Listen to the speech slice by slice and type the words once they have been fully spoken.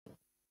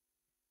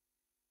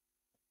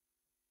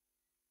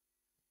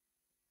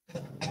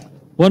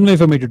One way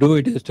for me to do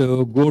it is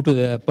to go to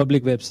the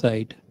public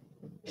website.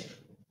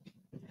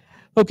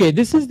 Okay,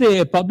 this is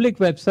the public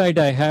website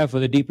I have for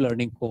the deep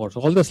learning course.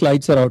 All the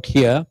slides are out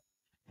here.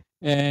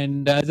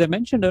 And as I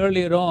mentioned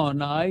earlier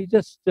on, I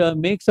just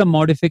make some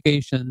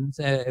modifications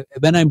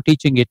when I'm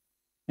teaching it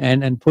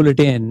and pull it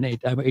in.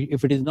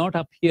 If it is not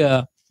up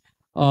here,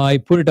 I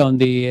put it on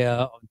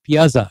the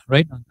Piazza,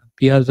 right? On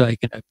Piazza,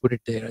 I put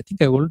it there. I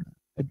think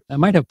I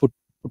might have put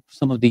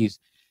some of these.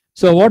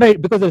 So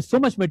because there's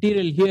so much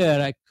material here,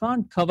 I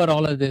can't cover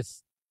all of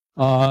this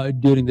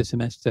during the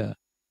semester.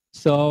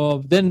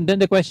 So then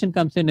the question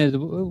comes in is,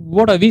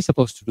 what are we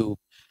supposed to do?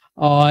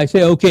 I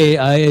say, okay,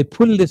 I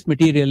pull this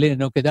material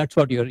in. Okay, that's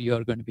what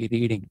you're going to be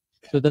reading.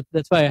 So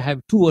that's why I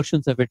have two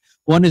versions of it.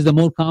 One is the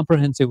more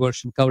comprehensive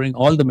version covering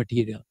all the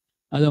material.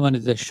 Other one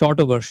is the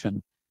shorter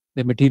version,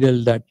 the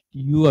material that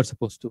you are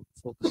supposed to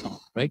focus on,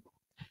 right?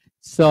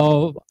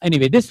 So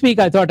anyway, this week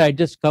I thought I'd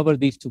just cover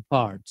these two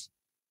parts.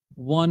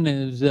 One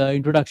is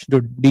Introduction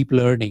to Deep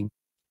Learning,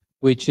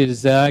 which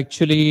is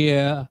actually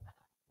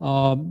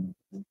the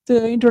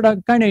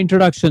kind of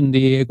introduction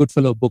the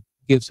Goodfellow book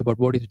gives about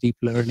what is deep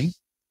learning.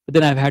 But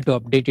then I've had to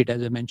update it,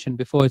 as I mentioned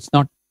before. It's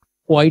not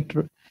quite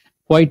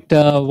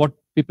what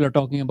people are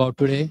talking about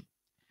today.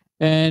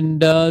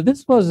 And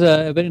this was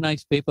a very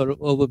nice paper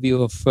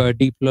overview of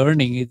deep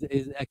learning.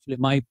 Is actually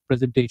my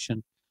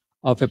presentation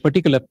of a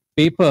particular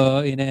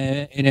paper in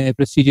a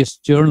prestigious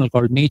journal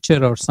called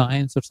Nature or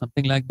Science or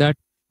something like that,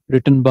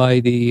 written by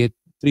the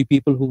three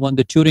people who won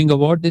the Turing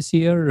Award this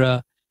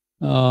year.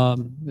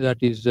 That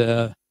is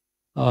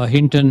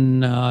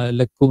Hinton,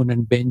 LeCun,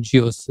 and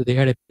Bengios. So they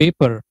had a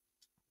paper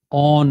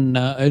on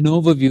an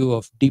overview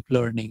of deep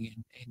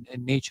learning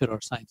in Nature or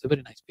Science. A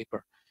very nice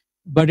paper,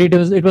 but it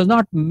was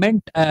not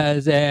meant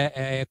as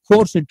a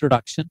course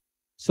introduction.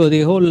 So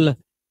the whole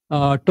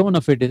tone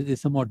of it is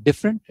somewhat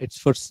different. It's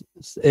for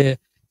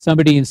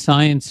somebody in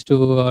science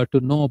to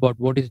know about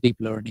what is deep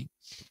learning.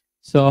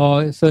 So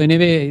in a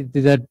way,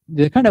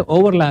 they're kind of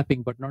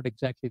overlapping, but not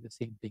exactly the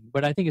same thing.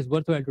 But I think it's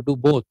worthwhile to do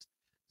both.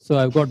 So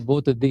I've got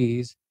both of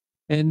these,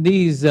 and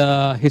these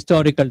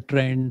historical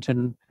trends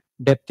and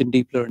depth in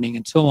deep learning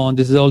and so on.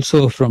 This is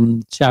also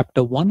from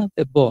chapter 1 of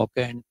the book,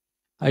 and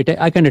I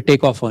kind of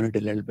take off on it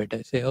a little bit.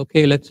 I say,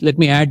 okay, let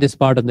me add this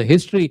part on the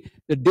history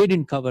that they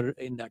didn't cover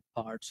in that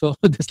part. So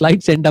the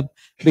slides end up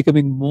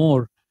becoming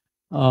more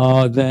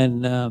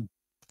than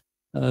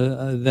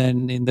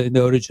in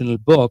the original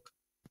book.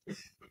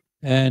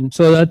 And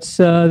so that's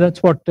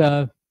what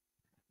we're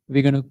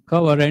going to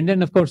cover. And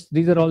then, of course,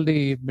 these are all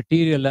the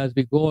material as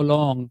we go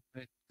along.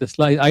 The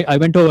slide. I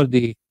went over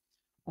the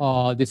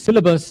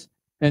syllabus,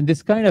 and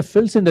this kind of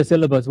fills in the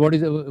syllabus. What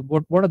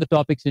are the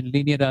topics in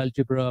linear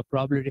algebra,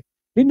 probability?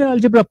 Linear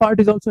algebra part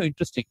is also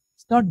interesting.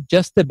 It's not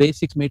just the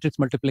basics, matrix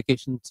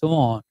multiplication, and so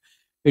on.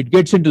 It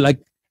gets into like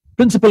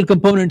principal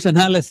components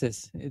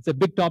analysis. It's a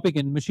big topic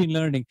in machine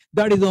learning.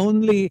 That is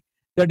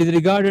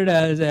regarded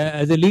as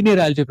a linear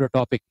algebra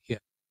topic here.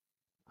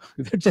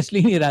 That's just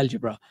linear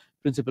algebra,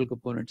 principal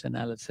components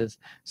analysis.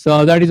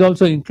 So that is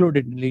also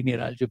included in linear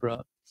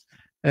algebra.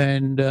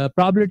 And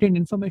probability and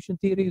information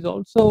theory is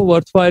also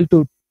worthwhile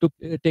to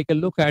take a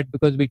look at,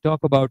 because we talk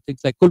about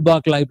things like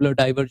Kullback-Leibler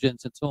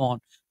divergence and so on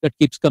that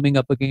keeps coming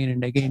up again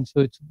and again.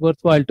 So it's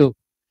worthwhile to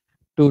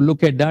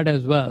look at that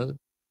as well.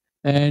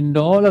 And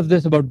all of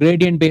this about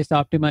gradient-based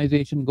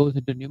optimization goes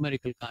into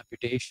numerical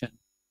computation.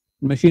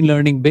 Machine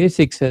learning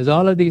basics has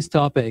all of these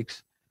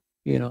topics,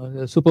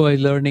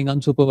 supervised learning,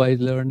 unsupervised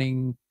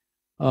learning,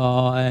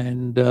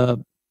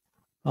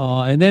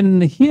 and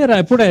then here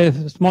I put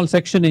a small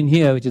section in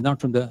here, which is not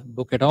from the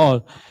book at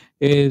all,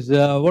 is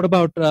what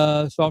about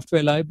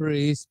software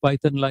libraries,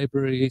 Python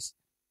libraries,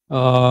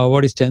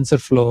 what is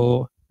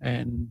TensorFlow,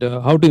 and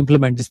how to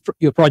implement this,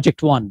 your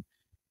project one.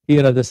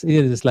 Here is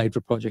the slide for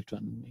project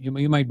one.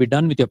 You might be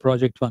done with your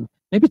project one.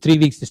 Maybe 3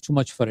 weeks is too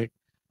much for it.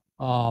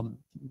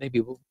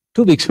 Maybe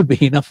 2 weeks would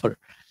be enough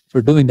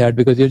for doing that,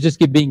 because you're just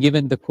being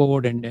given the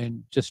code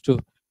and just to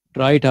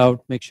try it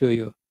out, make sure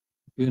you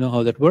know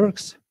how that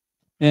works.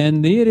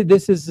 And here,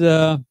 this is,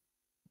 those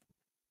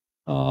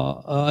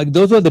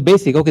are the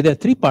basic. Okay, there are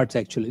 3 parts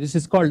actually. This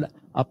is called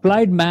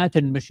Applied Math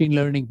and Machine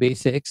Learning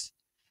Basics.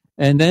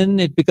 And then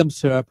it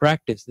becomes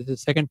practice. This is the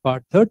second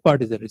part. Third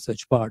part is the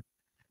research part.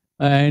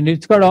 And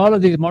it's got all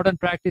of these modern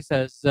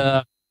practices,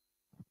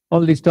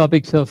 all these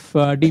topics of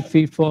deep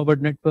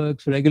feed-forward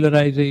networks,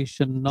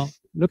 regularization. Now,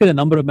 look at the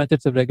number of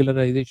methods of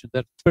regularization.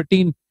 There are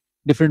 13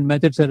 different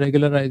methods of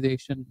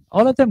regularization.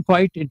 All of them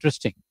quite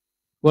interesting.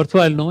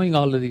 Worthwhile knowing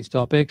all of these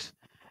topics.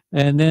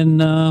 And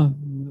then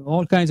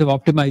all kinds of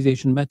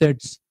optimization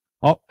methods,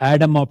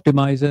 Adam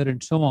optimizer,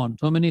 and so on.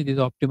 So many of these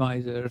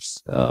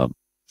optimizers.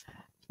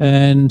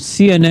 And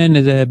CNN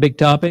is a big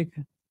topic.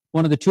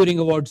 One of the Turing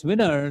Awards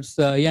winners,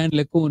 Yann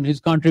LeCun, his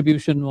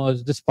contribution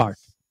was this part,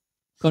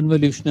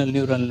 convolutional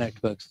neural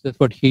networks. That's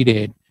what he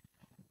did.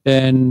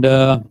 And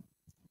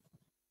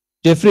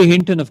Jeffrey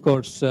Hinton, of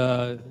course,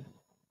 did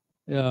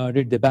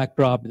the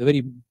backprop, the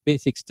very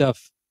basic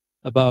stuff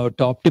about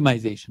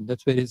optimization.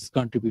 That's where his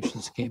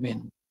contributions came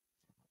in.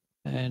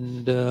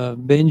 and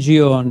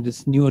Bengio on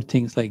this newer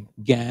things like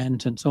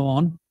GANs and so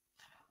on.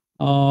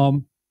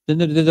 Then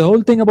there's a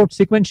whole thing about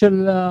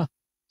sequential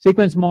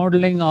sequence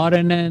modeling,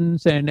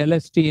 RNNs and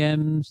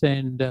LSTMs,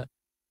 and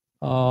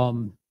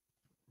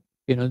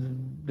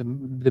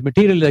the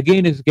material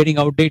again is getting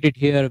outdated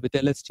here with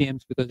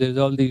LSTMs because there's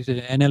all these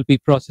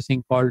NLP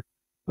processing called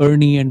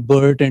Ernie and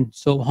BERT and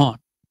so on.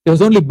 There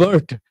was only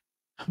BERT,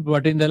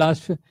 but in the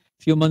last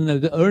few months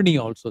there's Ernie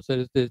also.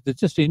 So there's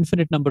just an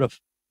infinite number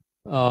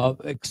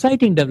of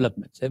exciting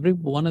developments. Every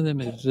one of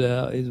them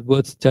is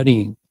worth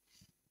studying.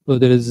 So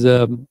there is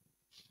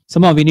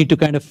somehow we need to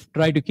kind of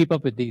try to keep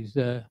up with these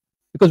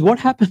because what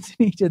happens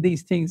in each of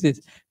these things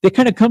is they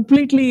kind of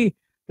completely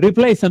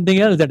replace something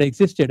else that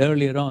existed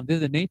earlier on. This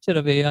is the nature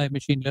of AI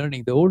machine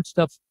learning. The old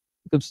stuff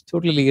becomes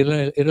totally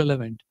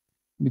irrelevant.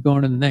 We go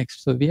on to the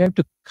next. So we have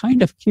to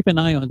kind of keep an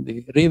eye on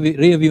the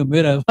rear view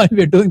mirror while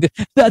we're doing this.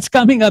 That's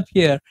coming up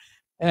here,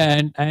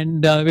 and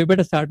we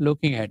better start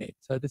looking at it.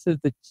 So this is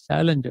the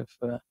challenge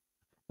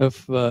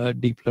of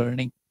deep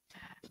learning.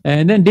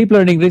 And then deep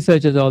learning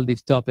researches all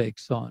these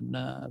topics on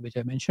which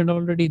I mentioned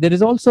already. There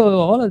is also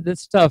all of this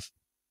stuff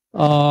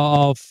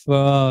of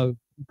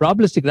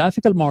probabilistic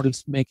graphical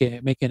models make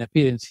an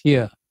appearance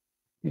here,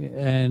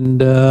 and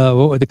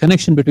the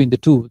connection between the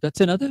two. That's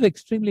another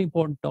extremely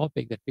important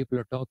topic that people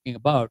are talking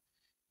about.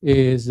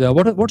 Is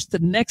what's the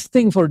next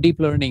thing for deep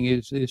learning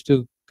is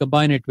to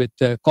combine it with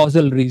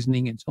causal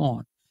reasoning and so on.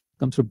 It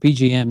comes from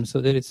PGM, so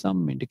there is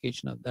some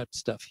indication of that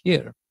stuff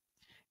here.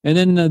 And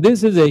then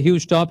this is a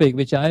huge topic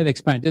which I have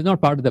expanded. It's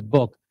not part of the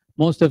book.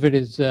 Most of it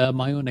is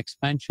my own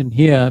expansion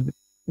here,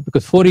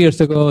 because 4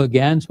 years ago,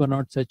 GANs were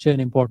not such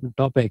an important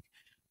topic,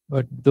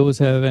 but those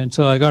have, and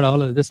so I got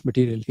all of this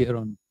material here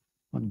on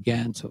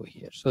GANs over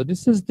here. So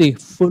this is the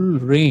full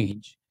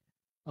range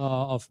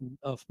of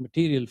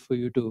material for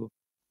you to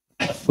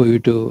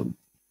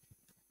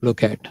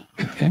look at.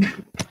 Okay.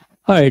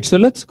 All right. So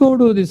let's go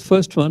to this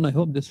first one. I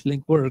hope this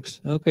link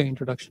works. Okay.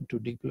 Introduction to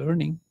deep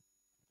learning.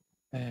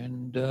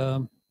 And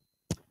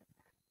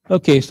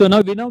okay, so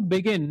now we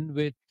begin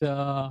with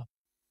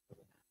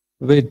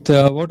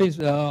what is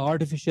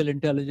artificial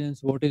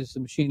intelligence, what is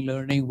machine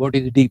learning, what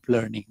is deep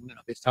learning.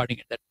 We're starting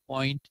at that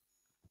point,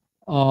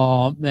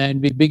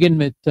 and we begin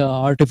with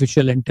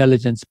artificial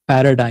intelligence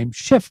paradigm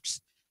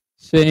shifts,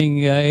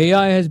 saying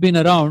AI has been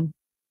around.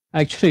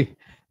 Actually,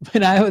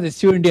 when I was a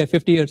student here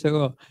 50 years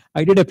ago,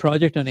 I did a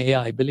project on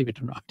AI, believe it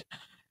or not,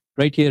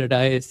 right here at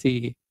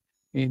IISc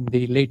in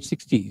the late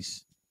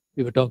 60s.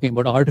 We were talking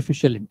about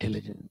artificial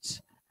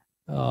intelligence.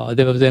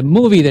 There was a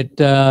movie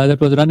that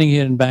was running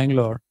here in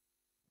Bangalore.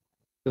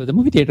 There was a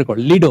movie theater called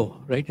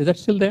Lido, right? Is that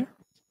still there?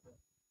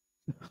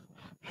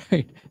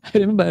 Right. I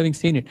remember having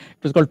seen it.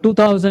 It was called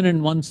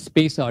 2001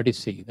 Space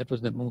Odyssey. That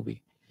was the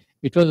movie.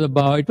 It was in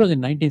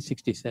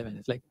 1967.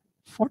 It's like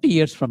 40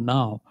 years from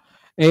now,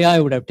 AI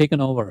would have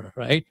taken over,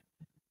 right?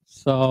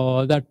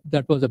 So that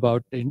was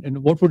about,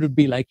 and what would it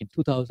be like in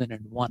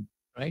 2001,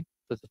 right?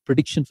 It was a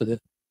prediction for the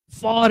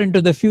far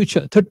into the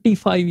future,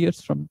 35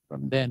 years from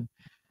then.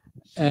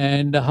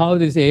 And how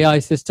this AI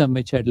system,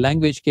 which had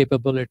language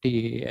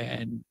capability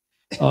and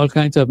all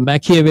kinds of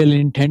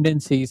Machiavellian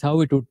tendencies,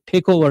 how it would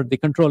take over the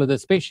control of the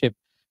spaceship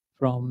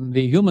from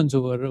the humans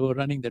who were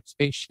running that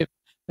spaceship.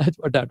 That's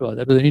what that was.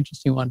 That was an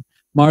interesting one.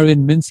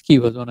 Marvin Minsky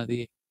was one of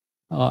the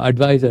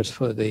advisors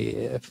for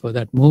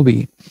that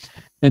movie.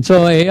 And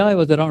so AI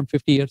was around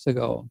 50 years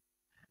ago.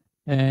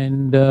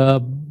 And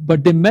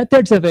but the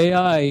methods of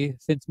AI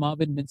since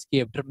Marvin Minsky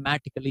have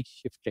dramatically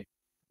shifted.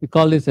 We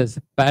call this as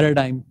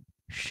paradigm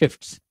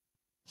shifts.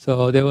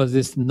 So there was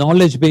this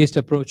knowledge-based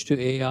approach to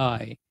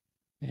AI,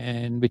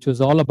 and which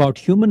was all about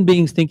human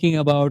beings thinking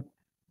about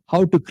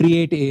how to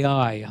create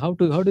AI, how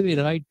do we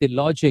write the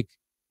logic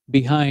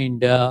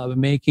behind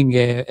making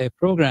a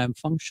program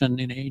function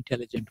in an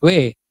intelligent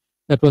way.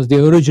 That was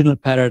the original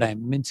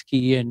paradigm,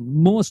 Minsky, and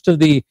most of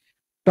the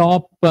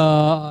top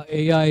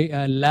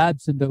AI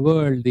labs in the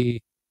world.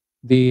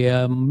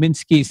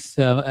 Minsky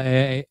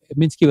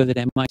was at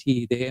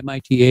MIT. The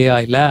MIT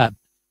AI lab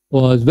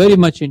was very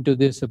much into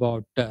this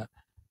about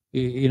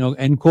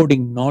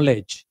encoding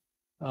knowledge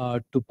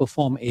to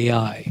perform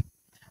AI,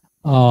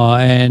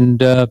 and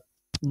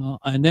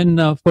then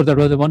of course that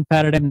was the one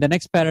paradigm. The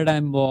next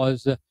paradigm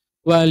was,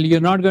 well,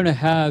 you're not going to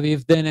have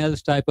if then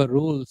else type of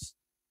rules.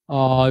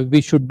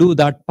 We should do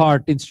that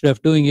part instead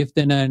of doing if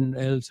then and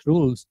else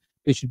rules.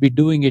 We should be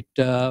doing it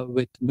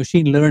with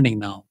machine learning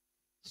now,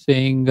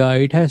 saying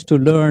it has to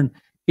learn.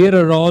 Here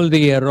are all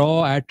the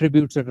raw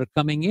attributes that are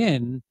coming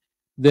in.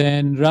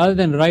 Then rather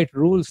than write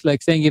rules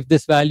like saying if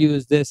this value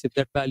is this, if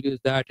that value is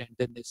that, and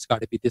then it's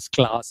got to be this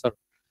class or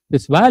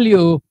this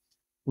value,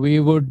 we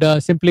would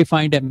simply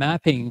find a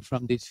mapping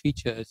from these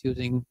features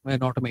using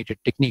an automated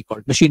technique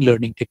called machine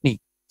learning technique.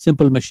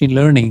 Simple machine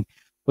learning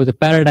was a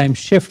paradigm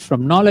shift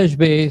from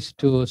knowledge-based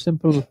to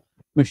simple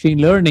machine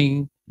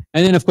learning.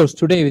 And then, of course,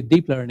 today with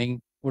deep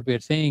learning, what we're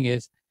saying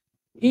is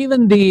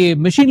even the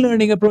machine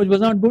learning approach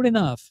was not good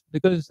enough,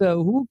 because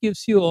who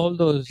gives you all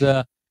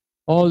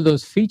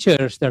those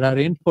features that are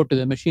input to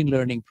the machine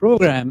learning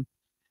program?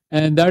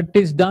 And that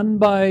is done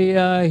by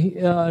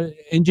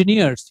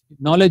engineers,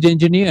 knowledge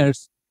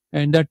engineers,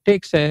 and that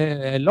takes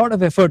a lot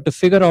of effort to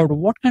figure out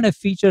what kind of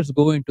features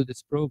go into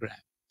this program.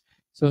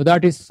 So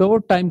that is so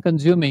time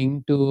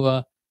consuming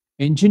to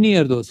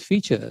engineer those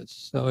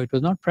features. So it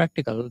was not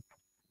practical.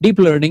 Deep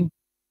learning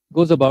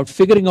goes about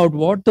figuring out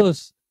what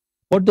those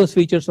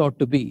features ought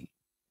to be.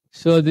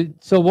 So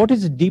what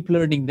is deep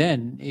learning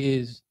then?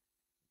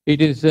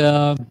 It is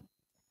uh,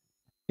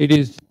 it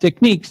is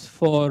techniques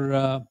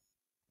for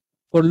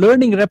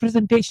learning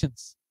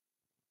representations.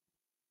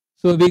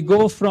 So we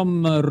go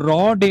from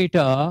raw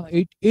data,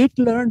 it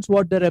learns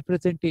what the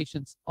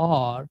representations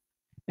are,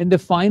 and the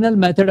final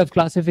method of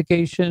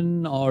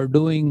classification or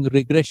doing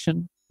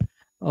regression.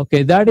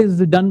 Okay, that is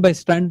done by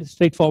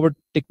straightforward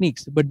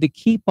techniques. But the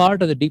key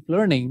part of the deep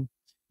learning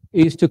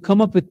is to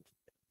come up with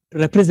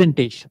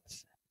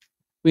representations.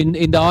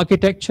 In the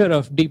architecture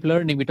of deep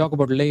learning, we talk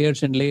about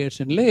layers and layers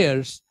and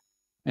layers,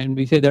 and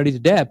we say that is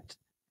depth.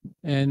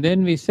 And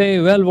then we say,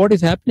 well, what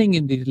is happening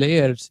in these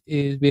layers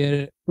is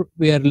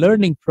we are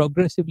learning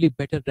progressively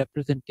better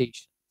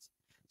representations.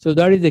 So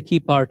that is the key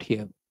part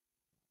here.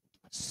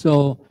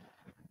 So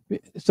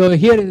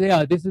here,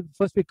 yeah, this is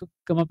first we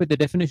come up with the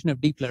definition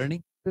of deep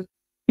learning.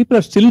 People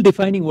are still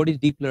defining what is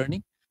deep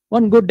learning.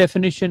 One good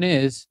definition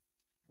is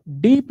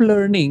deep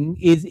learning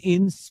is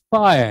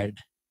inspired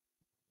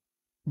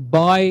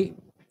by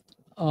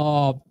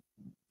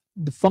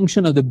the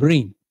function of the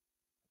brain,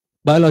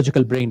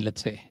 biological brain,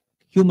 let's say,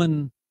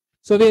 human.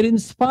 So we're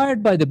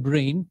inspired by the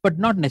brain, but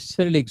not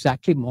necessarily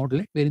exactly model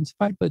it. We're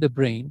inspired by the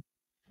brain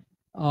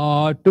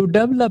to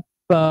develop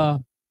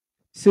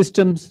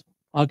systems,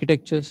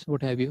 architectures,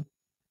 what have you,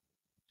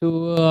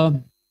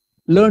 to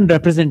learn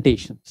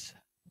representations.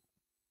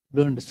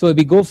 So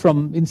we go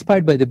from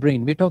inspired by the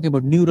brain, we're talking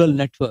about neural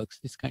networks,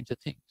 these kinds of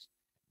things,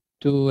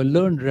 to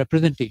learn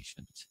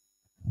representations.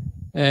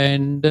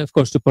 And of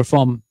course, to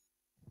perform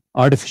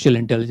artificial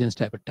intelligence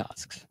type of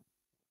tasks,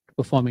 to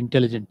perform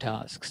intelligent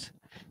tasks.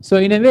 So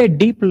in a way,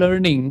 deep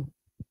learning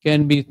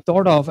can be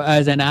thought of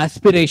as an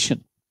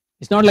aspiration.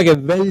 It's not like a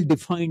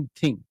well-defined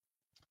thing.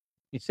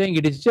 It's saying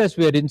it is just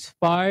we're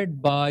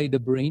inspired by the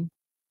brain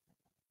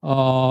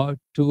to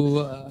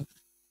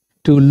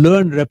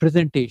learn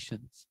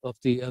representations of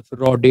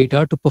raw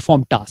data to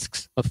perform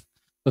tasks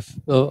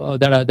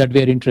that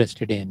we're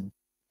interested in.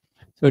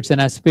 So it's an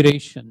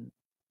aspiration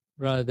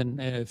rather than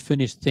a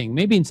finished thing.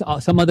 Maybe in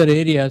some other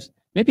areas,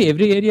 maybe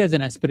every area is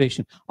an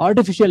aspiration.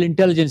 Artificial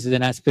intelligence is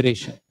an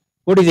aspiration.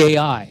 What is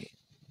AI?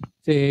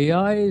 So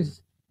AI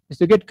is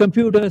to get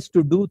computers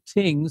to do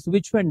things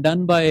which, when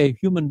done by a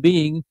human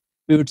being,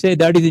 we would say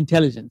that is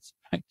intelligence,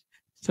 right?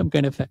 Some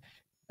kind of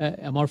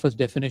amorphous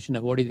definition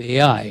of what is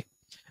AI.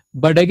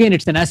 But again,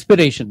 it's an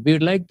aspiration. We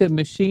would like the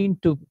machine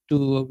to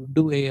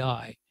do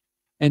AI.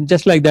 And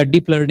just like that,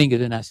 deep learning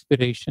is an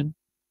aspiration.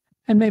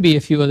 And maybe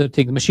a few other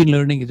things. Machine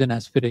learning is an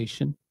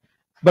aspiration.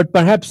 But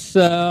perhaps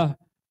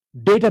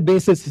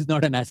databases is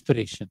not an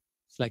aspiration.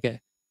 It's like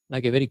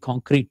a very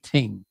concrete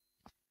thing.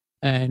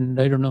 And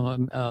I don't know,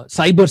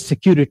 cyber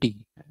security.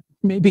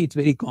 Maybe it's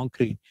very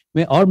concrete.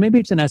 Or maybe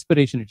it's an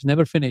aspiration. It's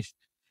never finished.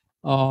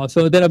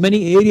 So there are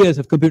many areas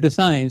of computer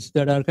science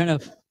that are kind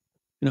of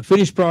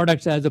finished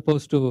products as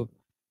opposed to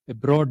a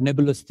broad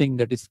nebulous thing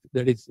that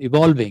is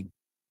evolving.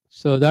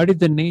 So that is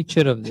the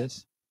nature of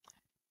this.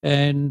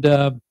 And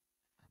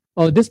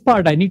this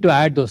part I need to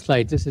add those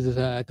slides. This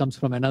is comes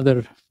from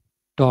another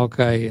talk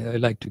I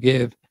like to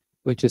give,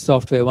 which is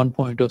software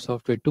 1.0,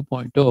 software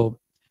 2.0,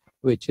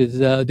 which is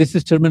this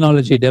is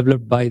terminology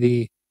developed by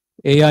the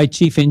AI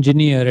chief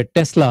engineer at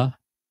Tesla,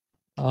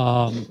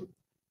 and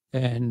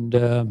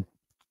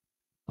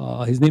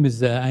his name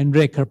is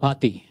Andrej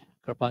Karpathy.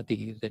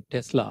 Karpathy is at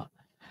Tesla.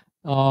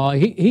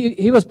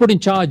 He was put in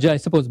charge, I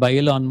suppose, by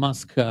Elon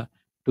Musk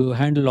to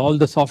handle all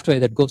the software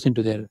that goes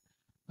into their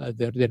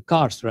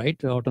cars,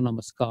 right?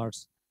 Autonomous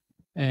cars.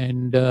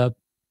 And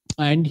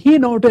he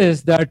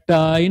noticed that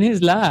in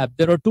his lab,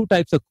 there are two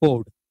types of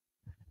code.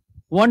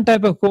 One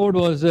type of code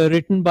was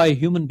written by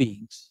human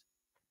beings.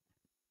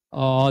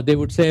 They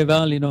would say,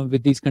 well,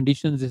 with these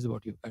conditions, this is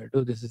what you got to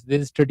do. This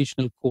is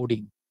traditional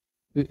coding.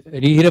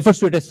 He refers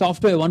to it as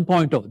software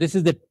 1.0. This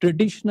is the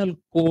traditional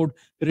code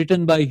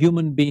written by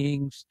human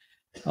beings,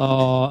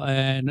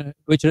 and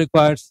which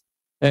requires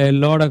a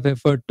lot of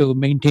effort to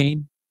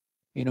maintain.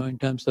 In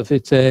terms of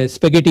it's a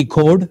spaghetti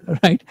code,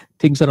 right?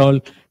 Things are all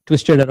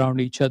twisted around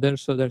each other.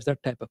 So there's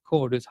that type of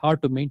code. It's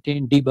hard to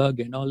maintain, debug,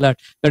 and all that.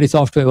 That is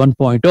software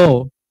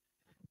 1.0.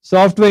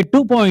 Software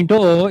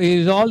 2.0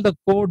 is all the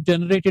code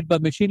generated by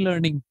machine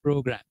learning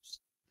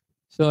programs.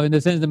 So in the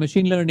sense, the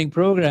machine learning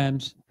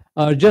programs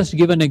are just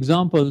given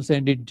examples,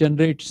 and it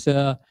generates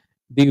the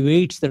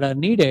weights that are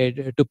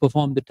needed to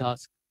perform the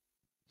task.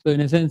 So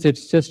in a sense,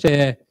 it's just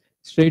a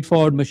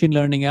straightforward machine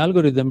learning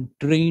algorithm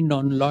trained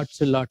on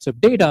lots and lots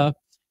of data,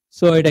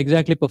 so it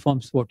exactly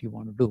performs what you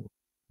want to do.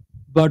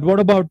 But what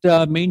about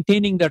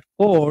maintaining that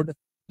code?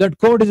 That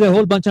code is a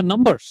whole bunch of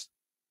numbers.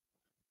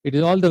 It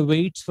is all the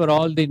weights for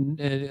all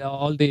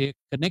the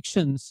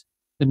connections,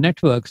 the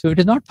network. So it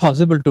is not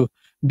possible to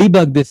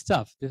debug this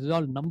stuff. This is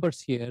all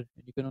numbers here,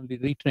 and you can only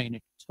retrain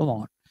it, so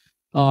on.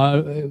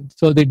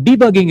 So the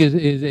debugging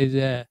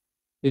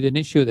is an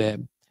issue there.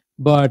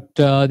 But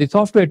the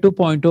software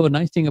 2.0,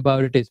 nice thing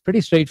about it is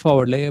pretty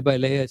straightforward, layer by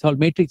layer. It's all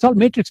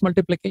matrix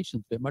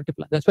multiplications. We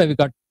multiply. That's why we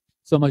got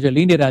so much a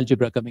linear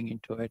algebra coming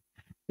into it.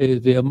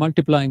 Is we are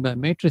multiplying by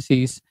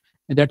matrices,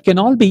 and that can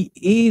all be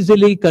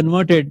easily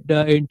converted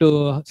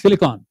into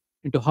silicon,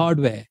 into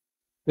hardware.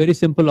 Very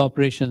simple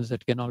operations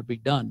that can all be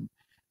done.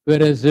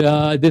 Whereas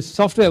this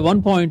software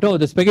 1.0,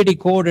 the spaghetti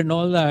code and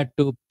all that,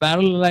 to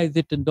parallelize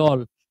it and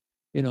all,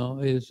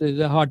 is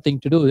a hard thing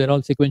to do. They're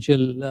all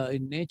sequential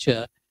in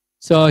nature.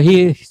 So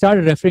he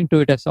started referring to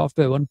it as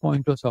software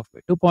 1.0,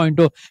 software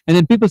 2.0, and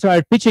then people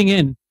started pitching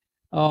in.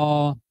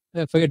 I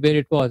forget where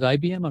it was,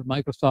 IBM or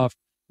Microsoft.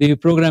 The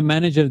program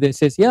manager, they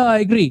says, yeah, I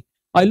agree.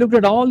 I looked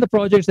at all the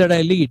projects that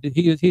I lead.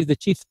 He's the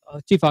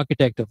chief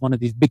architect of one of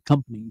these big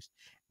companies.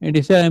 And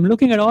he said, I'm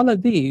looking at all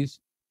of these,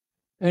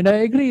 and I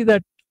agree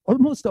that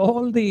almost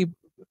all the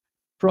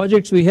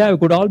projects we have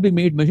could all be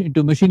made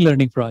into machine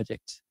learning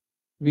projects.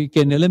 We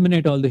can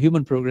eliminate all the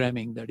human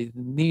programming that is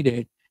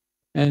needed.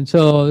 And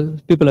so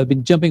people have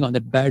been jumping on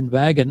that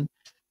bandwagon.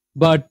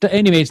 But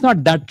anyway, it's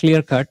not that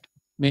clear cut.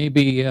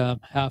 Maybe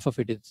half of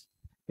it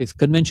is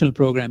conventional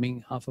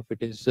programming, half of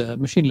it is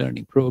machine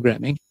learning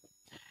programming.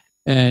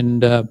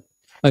 And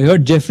I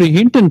heard Jeffrey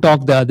Hinton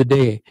talk the other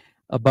day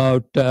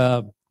about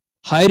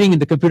hiring in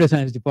the computer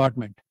science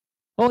department.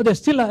 Oh, they're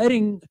still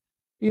hiring,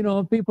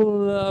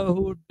 people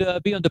who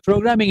would be on the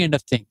programming end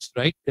of things,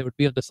 right? They would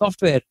be on the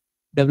software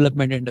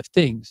development end of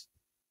things.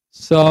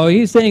 So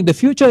he's saying the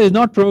future is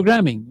not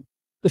programming.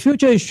 The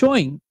future is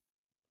showing.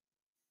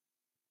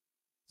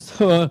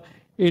 So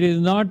it is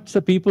not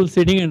the people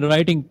sitting and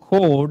writing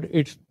code.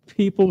 It's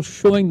people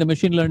showing the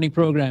machine learning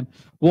program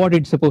what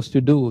it's supposed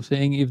to do,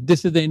 saying if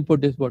this is the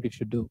input, this is what it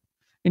should do,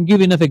 and give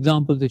enough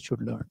examples it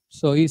should learn.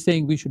 So he's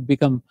saying we should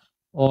become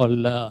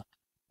all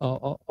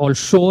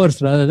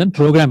showers rather than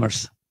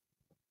programmers.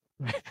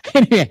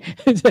 Anyway,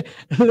 it's a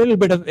little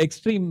bit of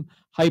extreme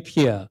hype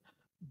here,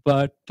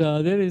 but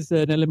there is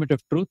an element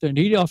of truth. And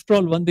he, after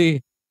all, won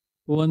the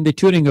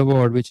Turing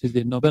Award, which is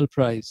the Nobel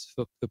Prize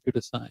for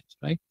computer science,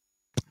 right?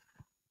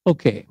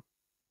 Okay.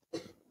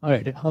 All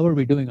right. How are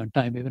we doing on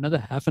time? We have another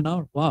half an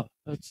hour. Wow,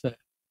 that's a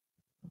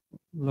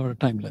lot of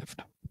time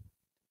left.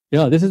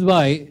 Yeah, this is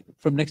why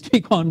from next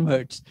week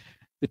onwards,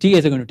 the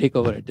TAs are going to take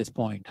over at this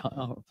point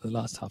for the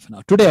last half an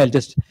hour. Today, I'll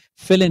just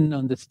fill in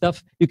on this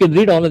stuff. You can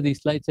read all of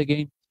these slides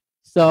again.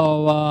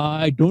 So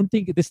I don't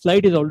think this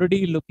slide is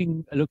already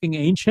looking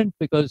ancient,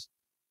 because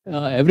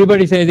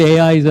everybody says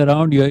AI is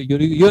around. You're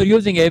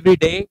using every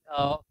day.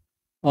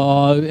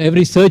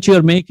 Every search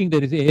you're making,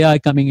 there is AI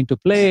coming into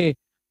play.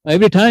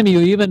 Every time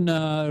you even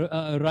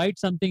write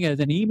something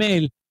as an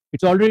email,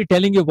 it's already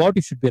telling you what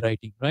you should be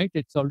writing, right?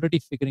 It's already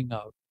figuring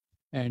out.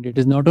 And it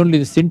is not only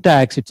the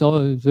syntax, it's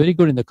very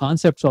good in the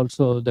concepts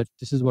also, that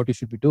this is what you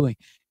should be doing.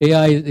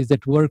 AI is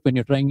at work when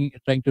you're trying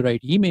to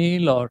write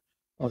email,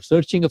 or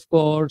searching, of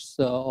course,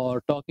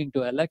 or talking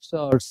to Alexa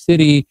or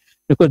Siri,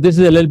 because this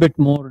is a little bit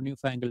more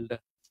newfangled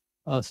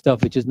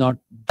stuff, which is not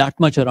that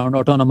much around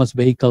autonomous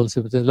vehicles.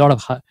 There's a lot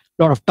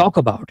of talk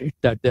about it,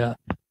 that the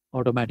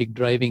automatic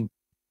driving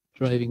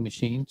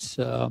machines,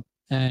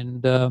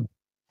 and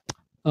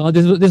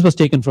this was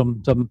taken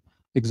from some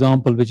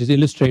example which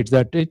illustrates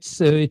that it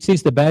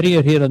sees the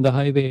barrier here on the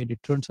highway and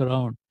it turns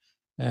around,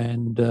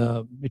 and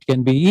it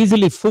can be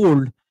easily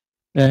fooled.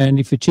 And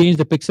if you change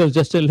the pixels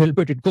just a little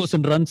bit, it goes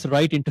and runs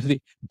right into the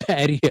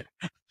barrier.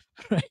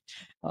 Right?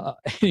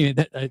 Anyway,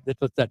 that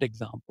was that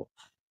example.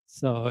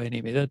 So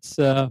anyway, that's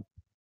so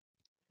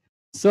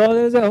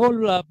there's a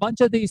whole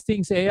bunch of these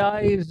things.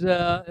 AI is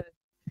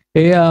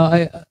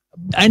AI,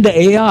 and the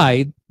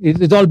AI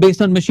is all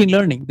based on machine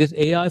learning. This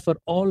AI for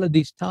all of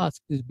these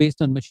tasks is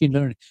based on machine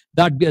learning.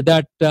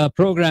 That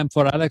program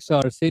for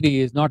Alexa or Siri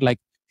is not like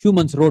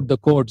humans wrote the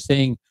code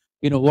saying,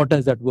 what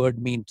does that word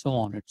mean, so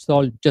on. It's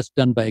all just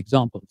done by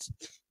examples,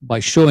 by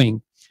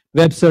showing.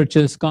 Web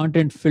searches,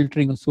 content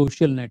filtering on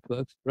social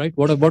networks, right?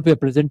 What we are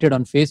presented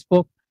on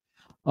Facebook,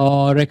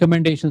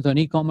 recommendations on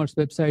e-commerce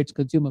websites,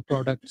 consumer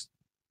products,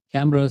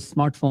 cameras,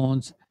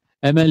 smartphones,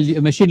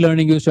 ML, machine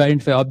learning used to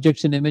identify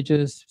objects in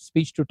images,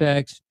 speech to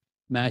text,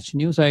 match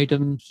news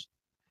items,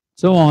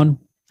 so on.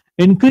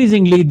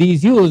 Increasingly,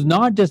 these use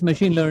not just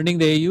machine learning,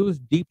 they use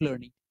deep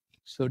learning.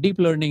 So deep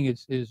learning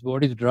is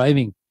what is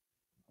driving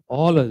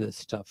all of this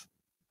stuff.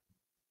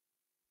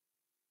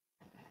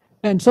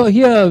 And so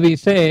here we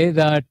say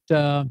that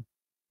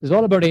it's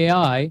all about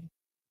AI,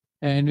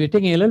 and we're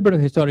taking a little bit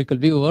of historical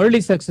view. Early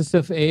success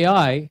of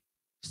AI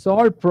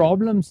solved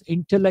problems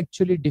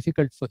intellectually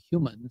difficult for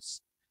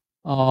humans,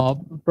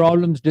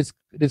 problems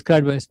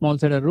described by a small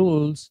set of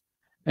rules,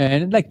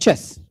 and like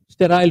chess,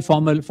 sterile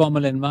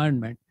formal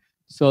environment.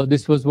 So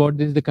this is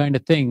the kind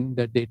of thing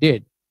that they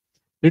did.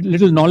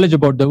 Little knowledge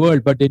about the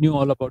world, but they knew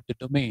all about the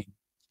domain.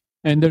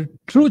 And the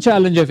true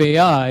challenge of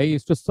AI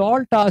is to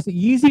solve tasks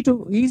easy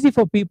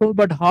for people,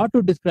 but hard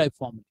to describe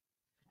formally.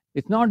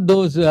 It's not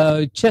those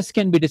chess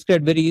can be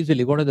described very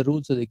easily. What are the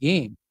rules of the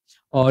game?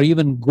 or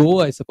even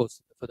Go, I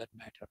suppose, for that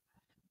matter.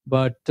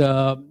 But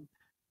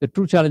the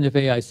true challenge of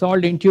AI,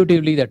 solved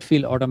intuitively, that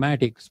feel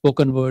automatic,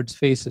 spoken words,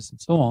 faces, and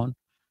so on.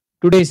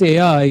 Today's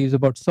AI is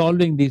about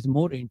solving these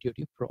more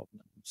intuitive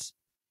problems.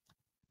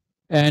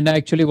 And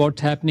actually,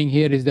 what's happening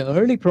here is the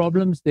early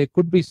problems, they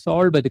could be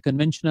solved by the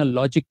conventional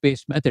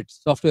logic-based methods,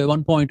 software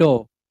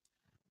 1.0.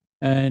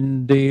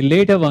 And the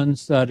later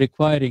ones are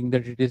requiring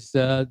that it is,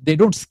 they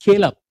don't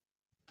scale up.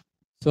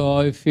 So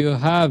if you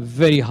have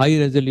very high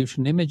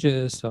resolution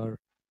images or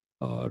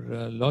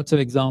lots of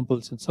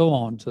examples and so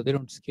on, so they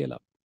don't scale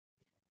up.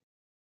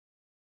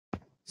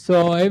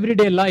 So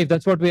everyday life,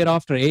 that's what we're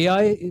after.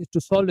 AI is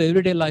to solve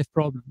everyday life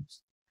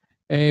problems.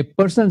 A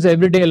person's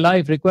everyday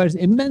life requires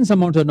immense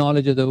amounts of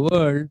knowledge of the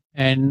world,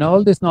 and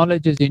all this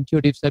knowledge is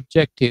intuitive,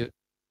 subjective,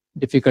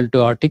 difficult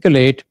to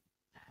articulate,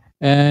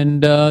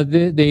 and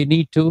they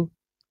need to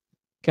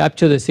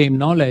capture the same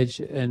knowledge.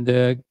 And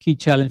the key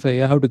challenge for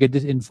AI, how to get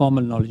this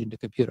informal knowledge into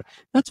computer.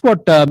 That's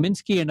what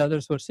Minsky and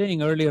others were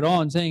saying earlier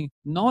on, saying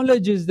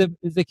knowledge is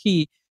the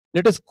key.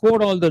 Let us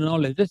code all the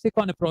knowledge. Let's take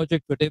on a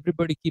project where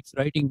everybody keeps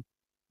writing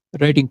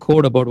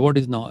code about what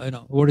is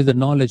what is the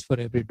knowledge for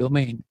every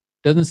domain.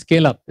 Doesn't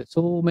scale up. There's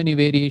so many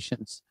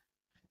variations.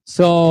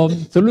 So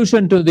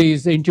solution to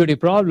these intuitive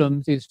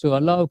problems is to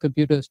allow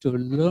computers to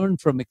learn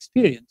from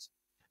experience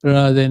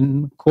rather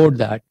than code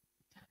that.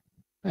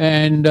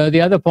 And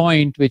the other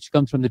point, which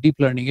comes from the deep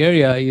learning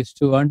area, is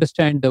to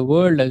understand the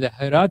world as a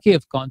hierarchy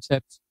of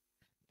concepts,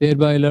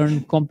 thereby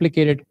learn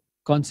complicated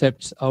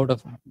concepts out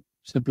of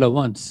simpler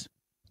ones.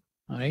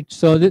 All right.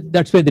 So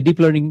that's where the deep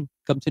learning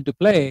comes into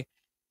play.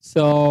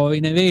 So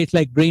in a way, it's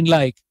like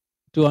brain-like,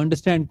 to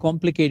understand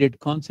complicated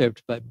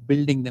concepts by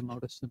building them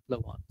out of simpler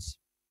ones.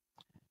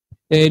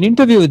 An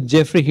interview with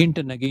Geoffrey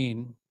Hinton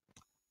again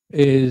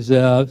is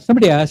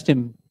somebody asked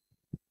him,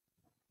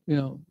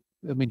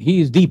 I mean,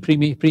 he is the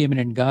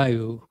preeminent guy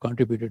who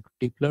contributed to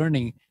deep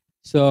learning.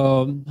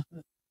 So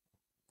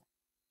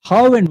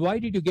how and why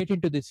did you get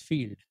into this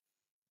field,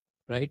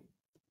 right?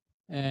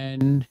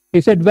 And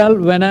he said, well,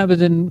 when I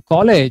was in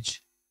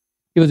college,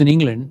 he was in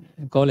England,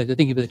 in college, I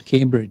think he was at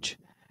Cambridge.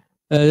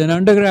 As an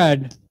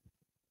undergrad,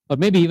 or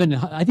maybe even,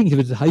 I think he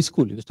was in high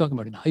school, he was talking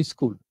about in high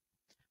school.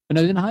 When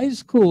I was in high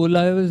school,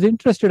 I was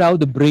interested how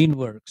the brain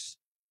works.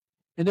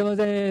 And there was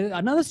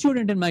another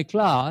student in my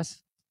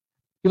class,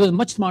 he was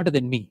much smarter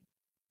than me,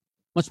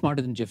 much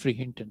smarter than Geoffrey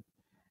Hinton.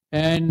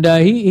 And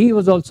he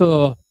was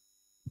also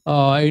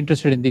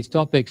interested in these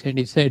topics. And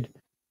he said,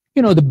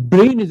 the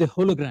brain is a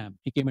hologram.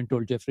 He came and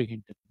told Geoffrey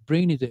Hinton,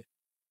 brain is a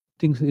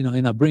thing,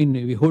 in our brain,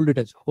 we hold it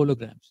as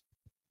holograms.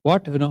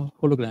 What?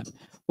 Hologram.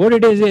 What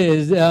it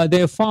is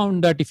they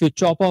found that if you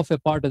chop off a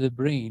part of the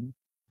brain,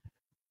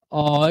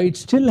 it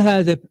still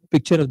has a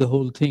picture of the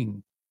whole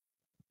thing,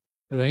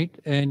 right?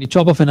 And you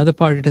chop off another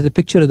part, it has a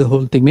picture of the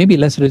whole thing, maybe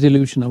less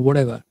resolution or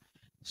whatever.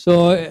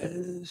 So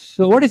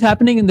what is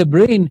happening in the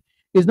brain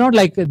is not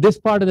like this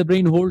part of the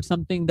brain holds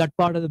something, that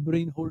part of the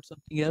brain holds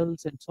something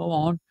else, and so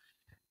on.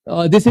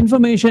 This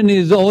information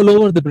is all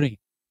over the brain.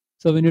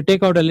 So when you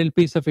take out a little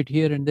piece of it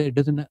here and there, it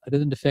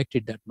doesn't affect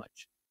it that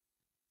much.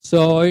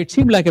 So it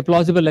seemed like a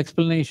plausible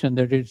explanation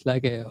that it's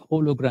like a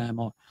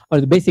hologram, or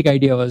the basic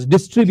idea was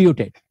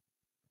distributed,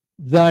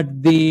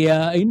 that the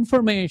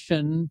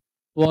information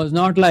was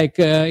not like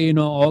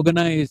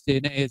organized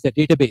as a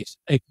database,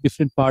 like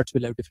different parts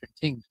will have different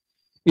things.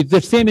 It's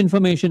the same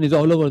information is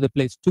all over the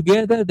place.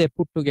 Together they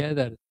put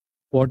together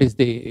what is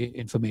the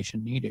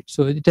information needed.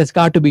 So it has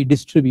got to be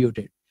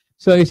distributed.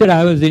 So he said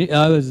I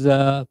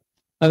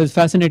was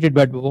fascinated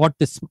by what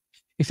this.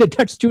 He said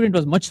that student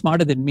was much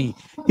smarter than me.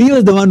 He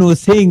was the one who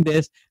was saying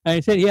this. And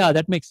I said, yeah,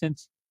 that makes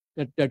sense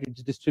that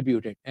it's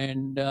distributed.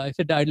 And I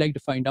said, I'd like to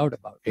find out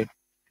about it.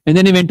 And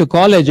then he went to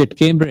college at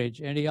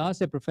Cambridge and he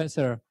asked a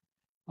professor,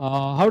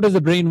 how does the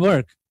brain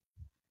work?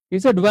 He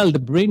said, well, the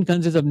brain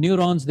consists of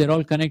neurons. They're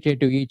all connected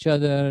to each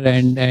other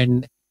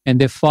and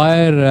they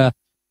fire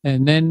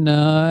and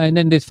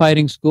then these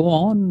firings go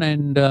on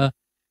and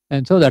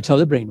so that's how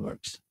the brain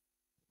works.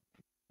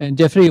 And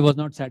Geoffrey was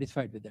not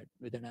satisfied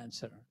with an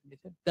answer. He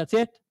said, that's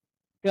it?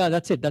 Yeah,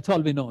 that's it. That's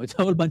all we know. It's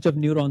a whole bunch of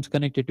neurons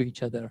connected to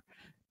each other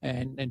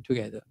and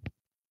together.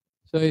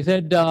 So he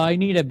said, I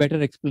need a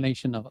better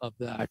explanation of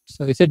that.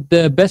 So he said,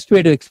 the best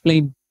way to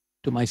explain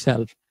to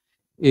myself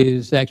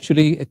is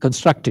actually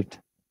construct a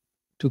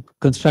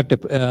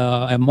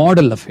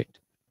model of it.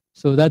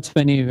 So that's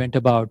when he went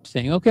about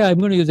saying, okay, I'm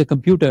going to use a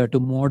computer to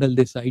model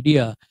this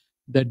idea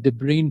that the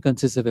brain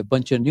consists of a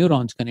bunch of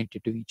neurons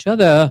connected to each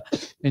other,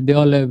 and they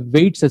all have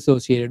weights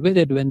associated with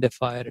it when they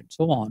fire and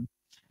so on.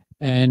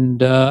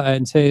 And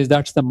says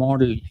that's the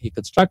model he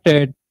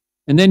constructed.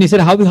 And then he said,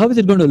 how is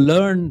it going to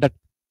learn? That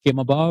came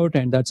about,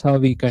 and that's how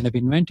we kind of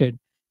invented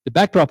the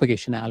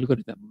backpropagation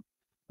algorithm,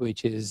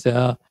 which is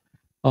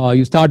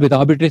you start with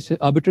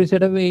arbitrary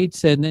set of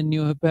weights, and then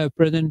you have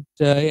present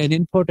an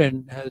input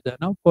and has an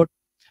output.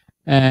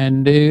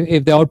 And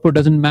if the output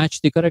doesn't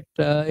match the correct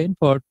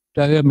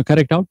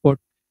correct output,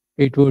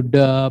 it would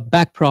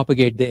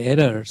backpropagate the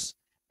errors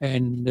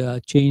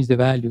and change the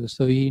value.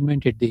 So he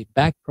invented the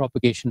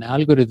backpropagation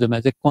algorithm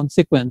as a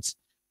consequence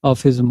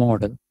of his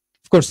model.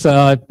 Of course,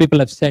 people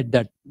have said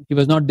that he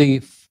was not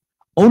the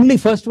only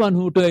first one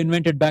who to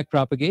invented back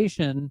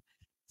propagation.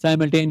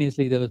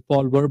 Simultaneously, there was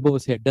Paul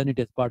Verbose. He had done it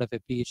as part of a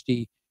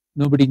PhD.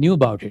 Nobody knew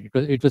about it.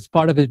 It was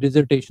part of his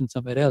dissertation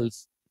somewhere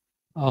else.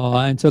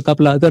 And so a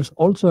couple of others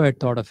also had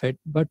thought of it,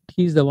 but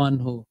he's the one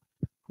who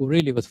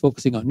really was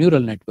focusing on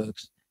neural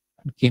networks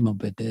and came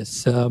up with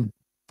this.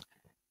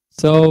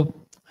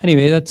 So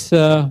anyway, that's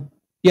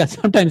yeah.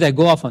 Sometimes I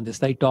go off on this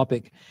slight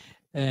topic,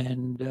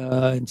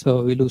 and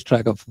so we lose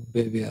track of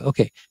where we are.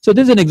 Okay, so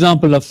this is an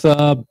example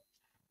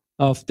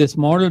of this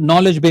model.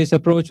 Knowledge-based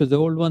approach was the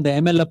old one. The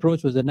ML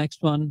approach was the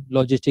next one.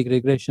 Logistic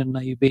regression,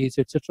 naive-Bayes,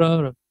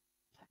 etc.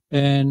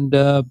 And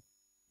the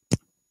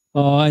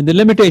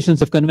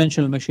limitations of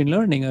conventional machine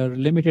learning are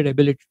limited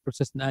ability to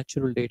process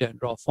natural data in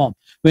raw form.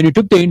 When you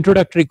took the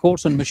introductory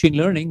course on machine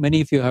learning,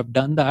 many of you have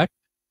done that.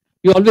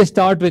 You always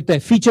start with a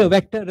feature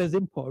vector as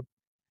input,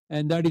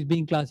 and that is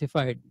being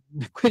classified.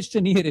 The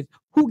question here is,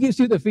 who gives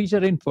you the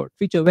feature input?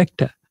 Feature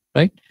vector,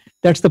 right?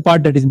 That's the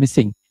part that is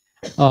missing.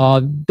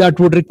 That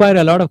would require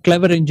a lot of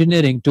clever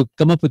engineering to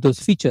come up with those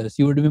features.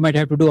 We might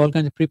have to do all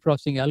kinds of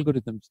pre-processing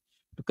algorithms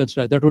to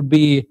construct. That would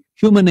be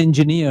human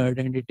engineered,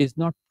 and it is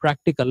not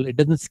practical. It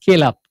doesn't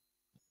scale up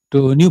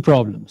to new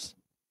problems.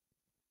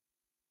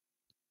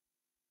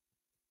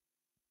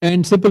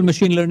 And simple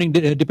machine learning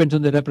depends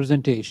on the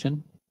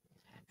representation.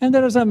 And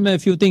there are a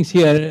few things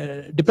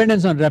here.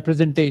 Dependence on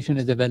representation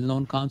is a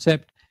well-known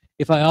concept.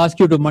 If I ask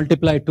you to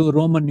multiply two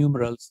Roman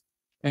numerals,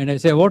 and I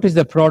say, what is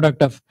the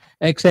product of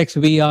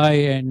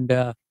XXVI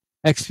and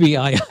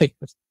XVII?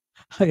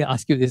 I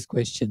ask you this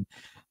question.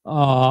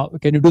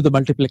 Can you do the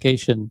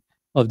multiplication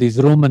of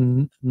these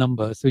Roman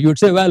numbers? So you would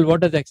say, well,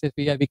 what is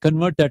XXVI? We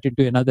convert that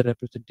into another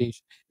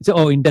representation. So,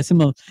 oh, in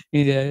decimal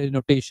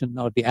notation,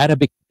 or the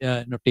Arabic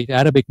notation,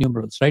 Arabic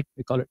numerals, right?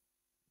 We call it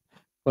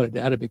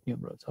the Arabic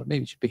numerals, or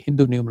maybe it should be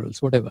Hindu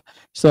numerals, whatever.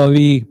 So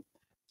we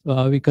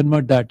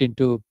convert that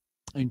into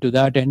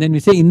that, and then we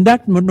say in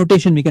that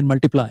notation we can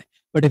multiply.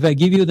 But if I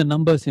give you the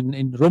numbers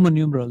in Roman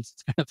numerals,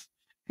 it's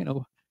kind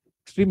of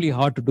extremely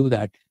hard to do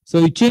that. So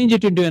you change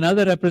it into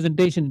another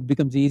representation, it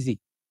becomes easy.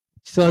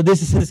 So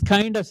this is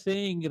kind of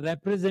saying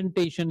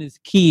representation is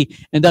key,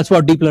 and that's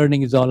what deep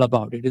learning is all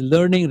about. It is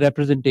learning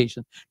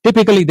representation.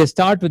 Typically, they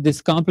start with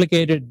this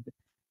complicated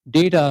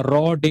data,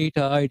 raw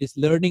data. It is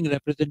learning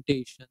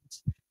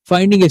representations,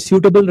 finding a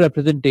suitable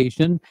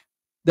representation.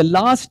 The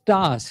last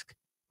task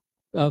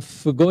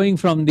of going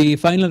from the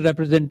final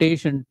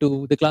representation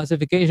to the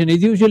classification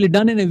is usually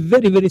done in a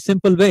very, very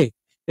simple way.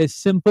 A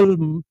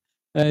simple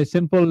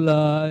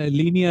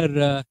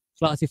linear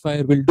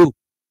classifier will do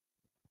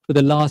for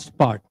the last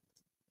part.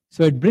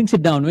 So it brings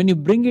it down. When you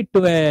bring it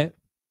to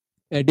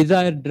a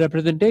desired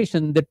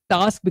representation, the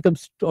task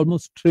becomes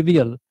almost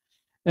trivial.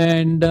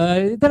 And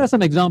there are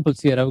some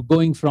examples here of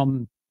going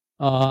from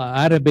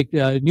Arabic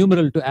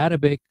numeral to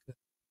Arabic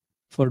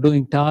for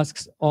doing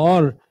tasks,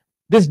 or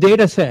this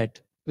data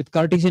set with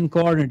Cartesian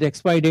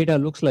coordinates, XY data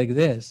looks like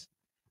this.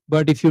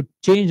 But if you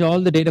change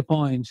all the data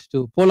points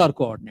to polar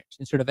coordinates,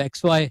 instead of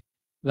XY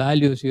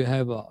values, you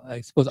have,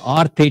 I suppose,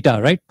 R theta,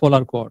 right?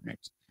 Polar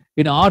coordinates.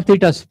 In R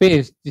theta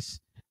space,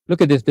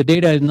 look at this, the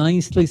data is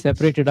nicely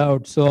separated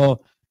out.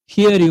 So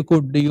here you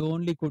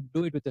only could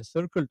do it with a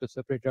circle to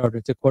separate out.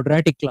 It's a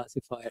quadratic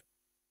classifier,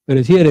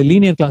 whereas here a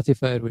linear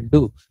classifier will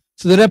do.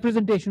 So the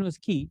representation was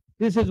key.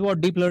 This is what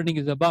deep learning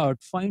is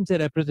about. Finds a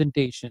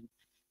representation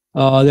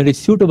that is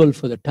suitable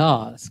for the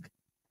task.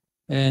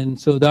 And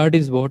so that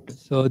is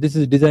so this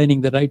is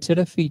designing the right set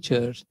of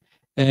features.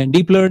 And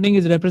deep learning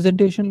is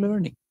representation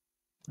learning,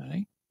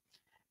 right?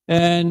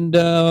 And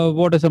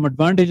what are some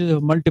advantages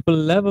of multiple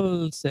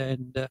levels?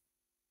 And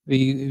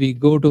we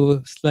go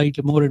to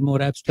slightly more and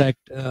more abstract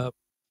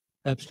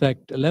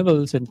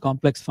levels, and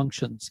complex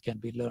functions can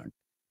be learned.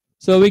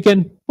 So we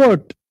can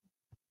put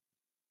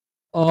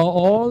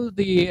all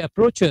the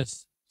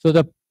approaches, so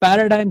the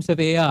paradigms of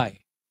AI.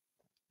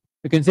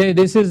 You can say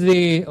this is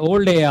the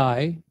old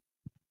AI,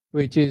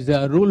 which is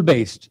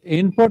rule-based,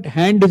 input,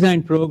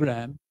 hand-designed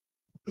program.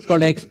 It's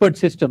called expert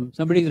system.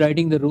 Somebody is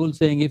writing the rule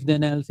saying if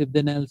then else, if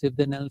then else, if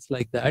then else,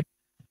 like that.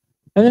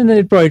 And then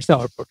it provides the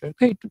output.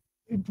 Okay,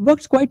 it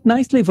works quite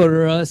nicely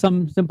for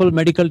some simple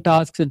medical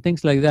tasks and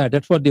things like that.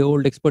 That's what the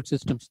old expert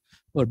systems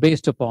were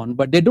based upon.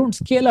 But they don't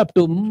scale up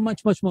to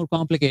much more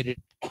complicated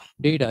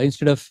data.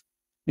 Instead of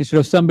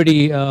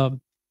somebody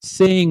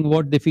saying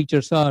what the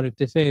features are, if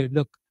they say,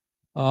 look,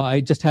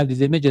 I just have these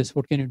images,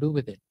 what can you do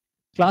with it?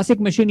 Classic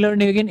machine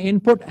learning, again,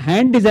 input,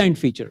 hand-designed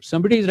features.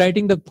 Somebody is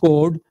writing the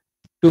code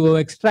to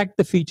extract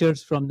the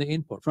features from the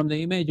input. From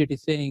the image, it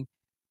is saying,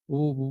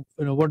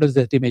 what does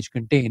that image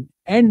contain?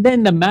 And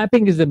then the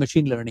mapping is the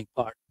machine learning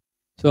part.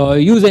 So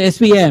use a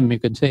SVM, you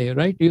can say,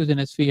 right? Use an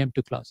SVM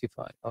to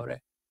classify, or a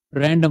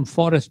random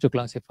forest to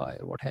classify,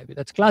 or what have you.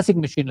 That's classic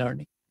machine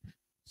learning.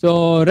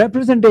 So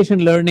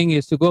representation learning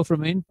is to go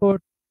from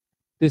input.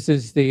 This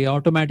is the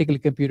automatically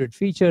computed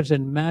features,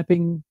 and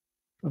mapping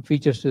from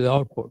features to the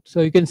output.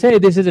 So you can say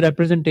this is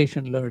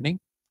representation learning.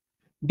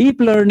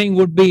 Deep learning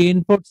would be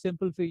input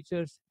simple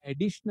features,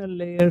 additional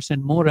layers,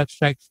 and more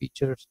abstract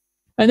features,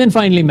 and then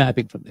finally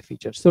mapping from the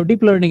features. So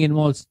deep learning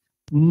involves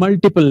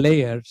multiple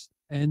layers,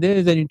 and there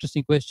is an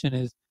interesting question: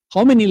 is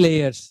how many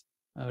layers?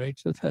 All right,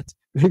 so that's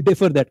will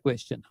differ that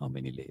question. How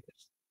many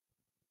layers?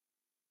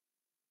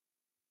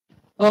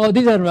 Oh,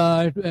 these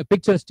are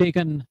pictures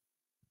taken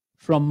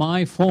from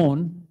my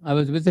phone. I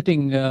was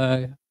visiting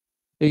a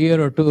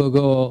year or two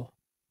ago.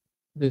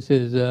 This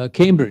is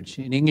Cambridge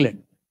in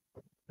England,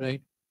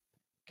 right?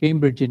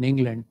 Cambridge in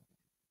England,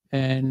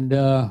 and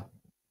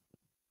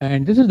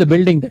this is the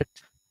building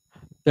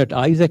that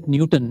Isaac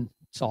Newton's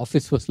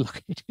office was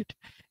located.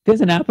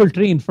 There's an apple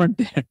tree in front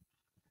there.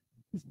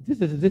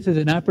 This is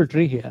an apple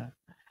tree here,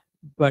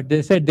 but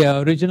they said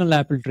the original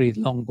apple tree is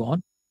long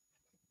gone,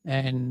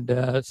 and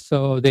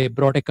so they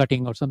brought a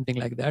cutting or something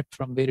like that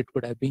from where it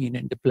could have been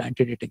and they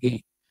planted it again.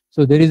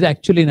 So there is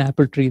actually an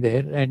apple tree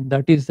there, and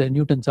that is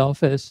Newton's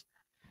office.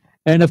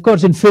 And of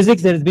course, in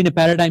physics, there has been a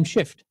paradigm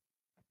shift.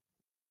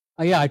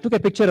 Yeah, I took a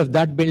picture of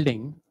that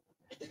building.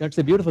 That's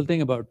a beautiful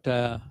thing about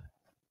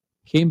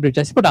Cambridge.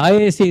 I suppose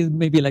IISc is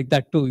maybe like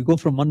that too. You go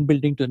from one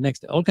building to the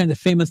next. All kinds of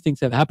famous things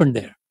have happened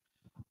there.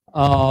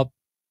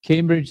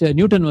 Cambridge,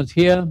 Newton was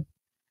here,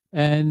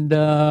 and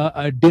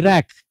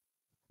Dirac,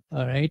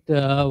 all right,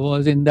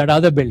 was in that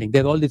other building.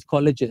 There were all these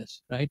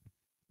colleges, right?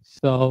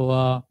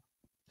 So,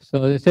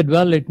 so they said,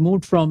 well, it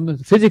moved from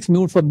physics,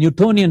 moved from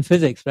Newtonian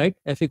physics, right?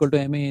 F equal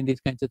to ma and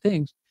these kinds of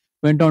things,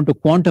 went on to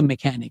quantum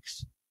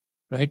mechanics,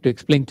 right, to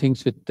explain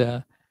things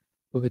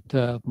with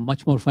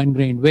much more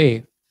fine-grained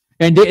way.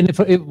 And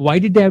why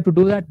did they have to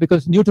do that?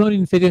 Because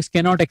Newtonian physics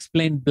cannot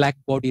explain black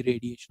body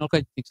radiation. All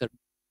kinds of things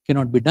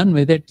cannot be done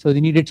with it. So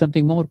they needed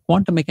something more.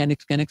 Quantum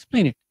mechanics can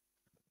explain it,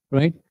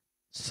 right?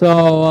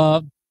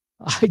 So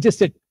I just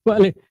said,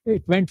 well,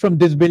 it went from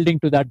this building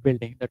to that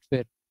building.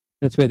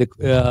 That's where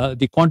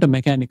the quantum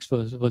mechanics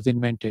was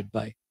invented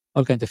by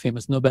all kinds of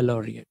famous Nobel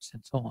laureates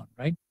and so on,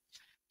 right?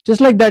 Just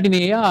like that in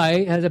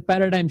AI has a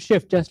paradigm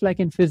shift, just like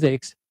in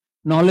physics,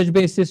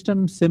 knowledge-based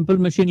systems, simple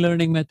machine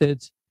learning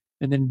methods,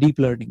 and then deep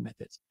learning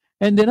methods.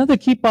 And another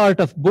key part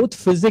of both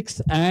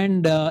physics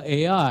and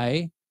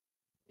AI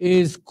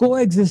is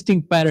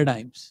coexisting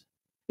paradigms.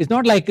 It's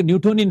not like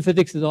Newtonian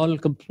physics is all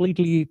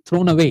completely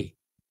thrown away,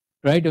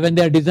 right? When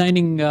they're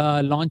designing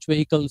launch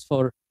vehicles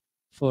for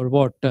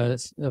what,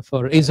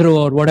 for ISRO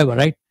or whatever,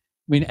 right?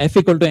 I mean, F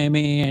equal to ma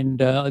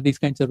and these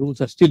kinds of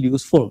rules are still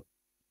useful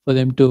for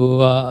them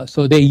to,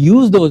 so they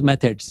use those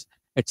methods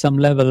at some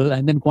level,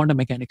 and then quantum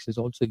mechanics is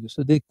also used.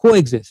 So they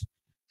coexist.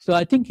 So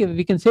I think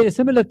we can say a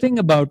similar thing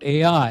about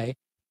AI.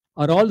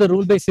 Are all the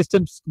rule-based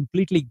systems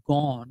completely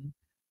gone?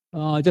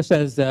 Just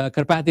as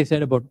Karpathy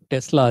said about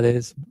Tesla,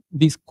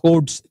 these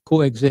codes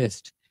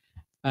coexist,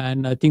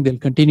 and I think they'll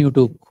continue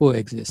to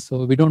coexist.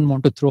 So we don't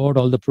want to throw out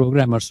all the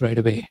programmers right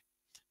away,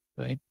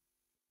 right?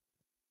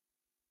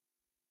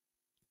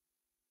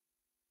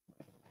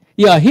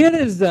 Yeah, here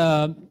is,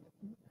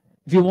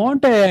 if you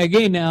want,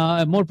 again,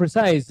 a more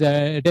precise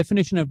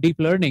definition of deep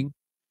learning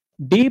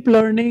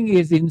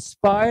is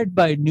inspired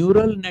by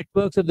neural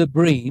networks of the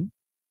brain,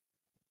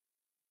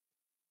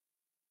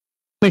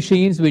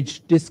 machines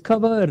which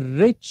discover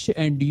rich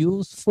and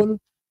useful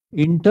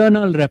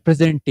internal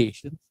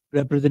representations.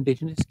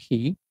 Representation is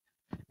key,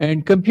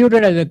 and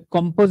computed as a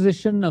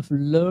composition of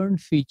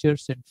learned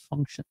features and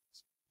functions.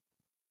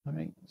 All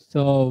right.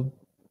 So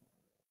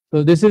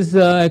this is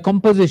a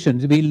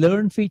composition. We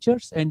learn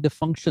features and the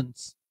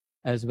functions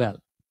as well.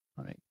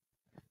 All right.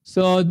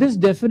 So this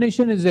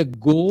definition is a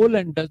goal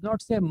and does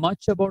not say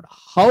much about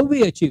how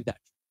we achieve that.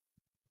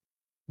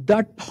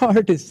 That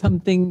part is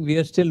something we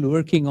are still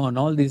working on.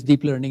 All this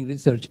deep learning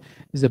research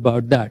is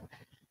about that.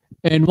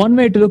 And one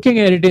way to looking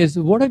at it is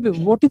what is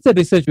the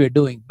research we're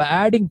doing? By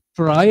adding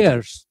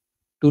priors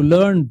to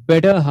learn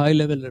better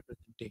high-level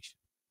representation.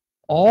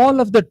 All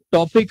of the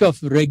topic of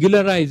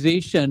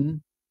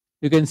regularization,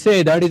 you can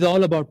say that is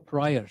all about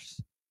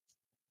priors.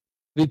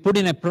 We put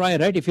in a prior,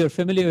 right? If you're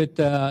familiar with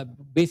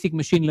basic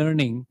machine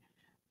learning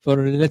for,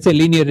 let's say,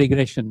 linear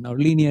regression or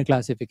linear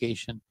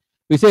classification,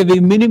 we say we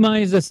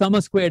minimize the sum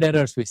of squared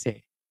errors, we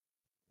say,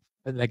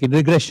 like in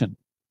regression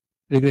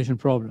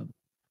problem.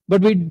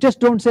 But we just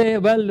don't say,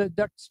 well,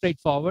 that's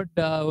straightforward.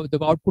 The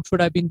output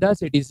should have been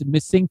thus. It is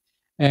missing,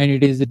 and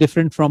it is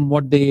different from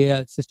what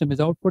the system is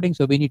outputting.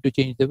 So we need to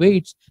change the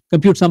weights,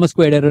 compute sum of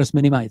squared errors,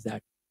 minimize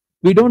that.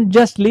 We don't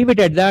just leave it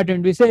at that,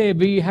 and we say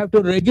we have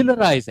to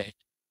regularize it.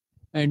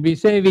 And we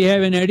say we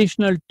have an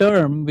additional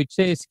term which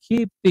says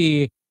keep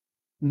the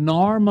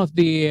norm of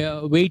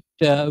the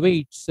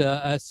weights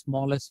as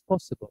small as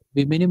possible.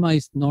 We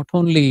minimize not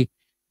only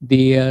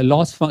the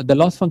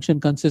loss function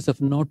consists of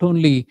not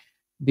only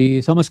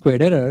the sum of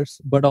squared errors,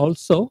 but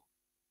also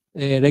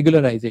a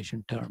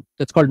regularization term.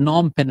 That's called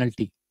norm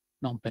penalty.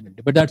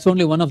 But that's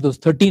only one of those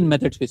 13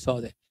 methods we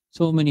saw there.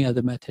 So many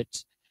other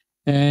methods.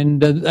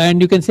 And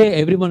you can say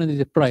every one of these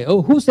is a prior.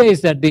 Oh, who says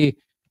that the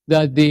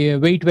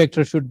weight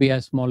vector should be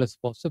as small as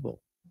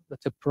possible?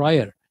 That's a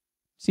prior.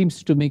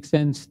 Seems to make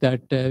sense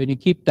that when you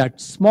keep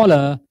that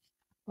smaller,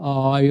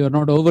 you're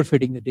not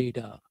overfitting the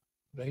data.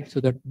 right? So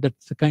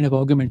that's the kind of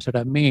arguments that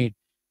I've made.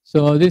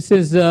 So this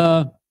is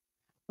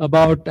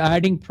about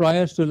adding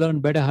priors to learn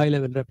better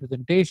high-level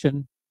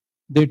representation.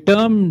 The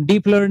term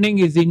deep learning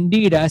is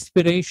indeed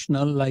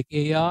aspirational, like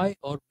AI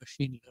or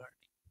machine learning.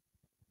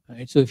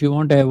 Right? So if you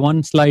want a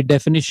one-slide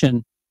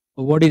definition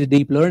of what is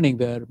deep learning,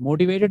 we're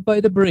motivated by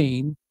the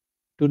brain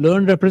to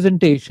learn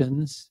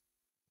representations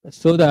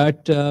so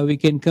that we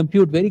can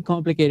compute very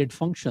complicated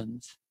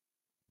functions,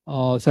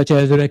 such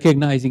as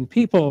recognizing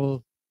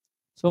people,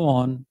 so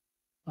on,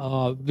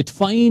 with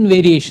fine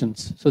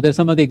variations. So there's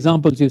some of the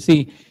examples you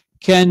see.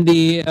 Can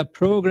the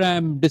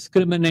program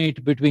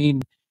discriminate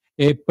between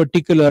a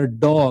particular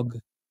dog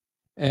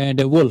and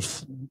a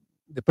wolf?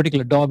 The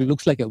particular dog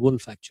looks like a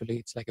wolf, actually.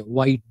 It's like a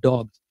white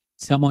dog,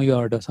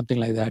 Samoyed or something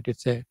like that.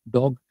 It's a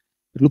dog.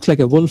 It looks like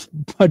a wolf,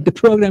 but the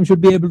program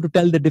should be able to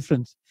tell the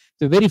difference.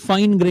 It's a very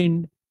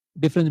fine-grained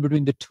difference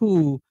between the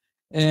two,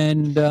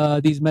 and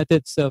these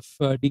methods of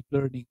deep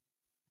learning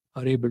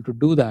are able to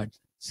do that,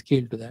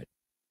 scale to that.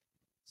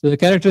 So the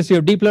characteristic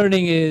of deep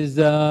learning is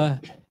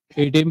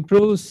it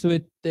improves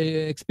with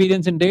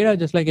experience in data,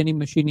 just like any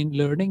machine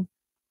learning.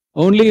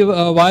 Only a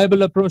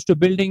viable approach to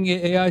building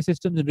AI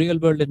systems in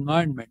real-world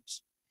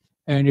environments.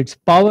 And its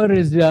power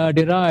is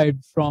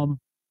derived from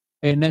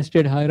a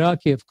nested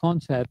hierarchy of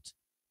concepts,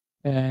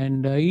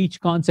 and each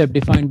concept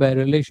defined by a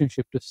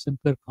relationship to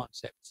simpler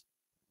concepts.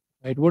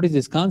 Right? What is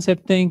this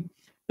concept thing?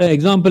 The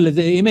example is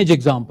the image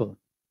example.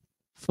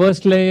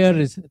 First layer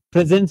is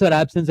presence or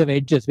absence of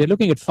edges. We're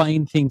looking at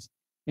fine things,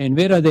 and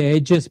where are the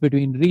edges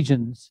between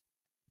regions?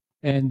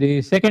 And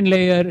the second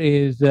layer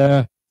is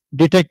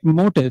detect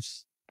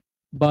motifs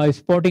by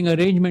spotting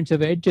arrangements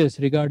of edges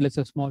regardless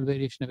of small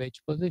variation of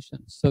edge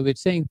positions. So we're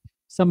saying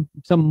some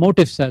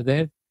motifs are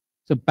there,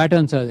 some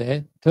patterns are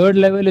there. Third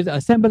level is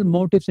assemble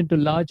motifs into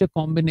larger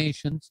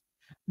combinations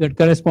that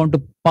correspond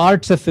to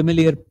parts of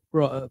familiar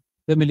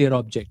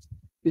objects.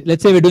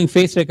 Let's say we're doing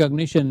face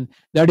recognition.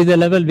 That is the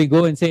level we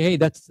go and say, hey,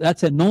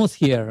 that's a nose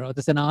here, or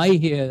that's an eye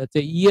here, that's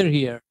an ear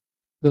here.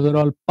 Those are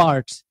all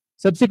parts.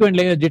 Subsequent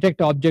layers detect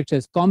objects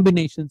as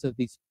combinations of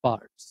these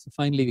parts.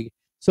 Finally,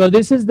 so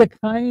this is the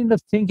kind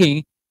of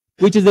thinking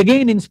which is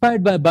again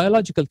inspired by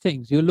biological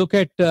things. You look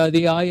at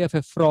the eye of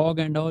a frog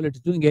and all, it's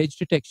doing edge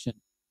detection.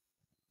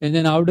 And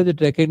then how does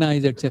it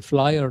recognize it's a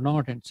fly or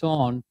not, and so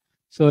on.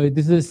 So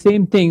this is the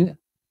same thing,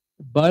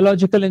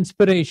 biological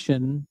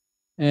inspiration.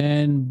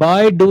 And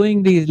by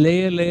doing these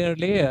layer,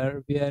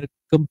 we are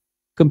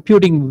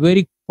computing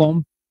very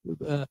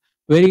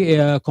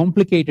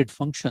complicated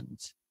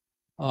functions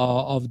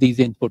of these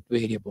input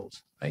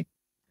variables, right?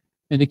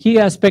 And the key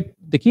aspect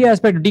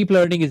of deep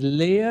learning is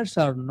layers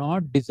are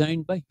not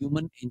designed by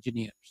human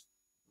engineers.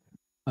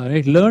 All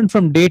right, learn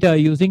from data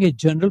using a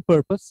general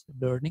purpose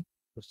learning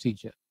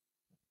procedure.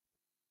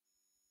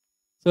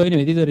 So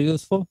anyway, these are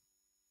useful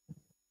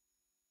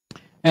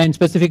and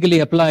specifically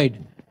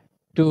applied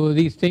to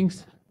these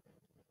things.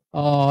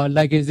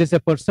 Like, is this a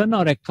person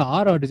or a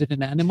car, or is it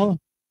an animal?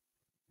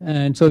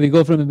 And so we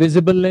go from a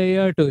visible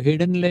layer to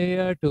hidden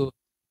layer to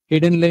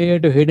hidden layer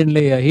to hidden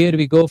layer. Here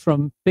we go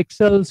from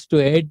pixels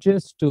to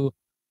edges to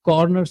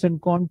corners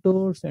and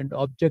contours and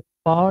object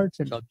parts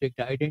and object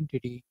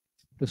identity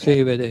to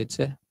say whether it's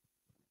a,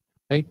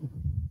 right?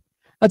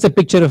 That's a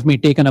picture of me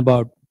taken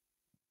about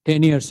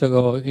 10 years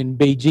ago in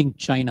Beijing,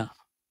 China.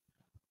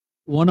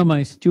 One of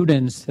my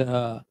students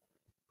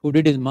who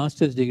did his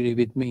master's degree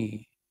with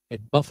me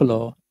at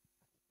Buffalo,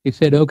 he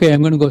said, okay,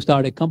 I'm going to go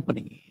start a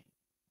company.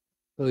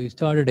 So he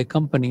started a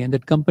company, and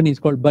that company is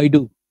called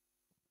Baidu.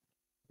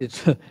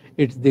 It's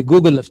the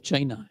Google of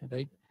China,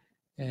 right?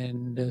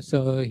 And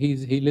so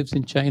he lives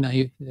in China.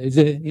 He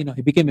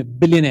became a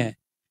billionaire.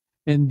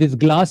 And this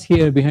glass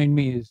here behind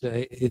me is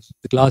the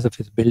glass of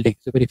his building.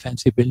 It's a very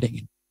fancy building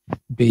in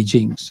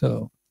Beijing.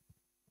 So,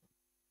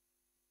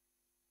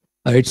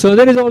 all right. So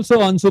there is also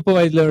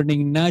unsupervised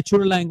learning,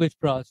 natural language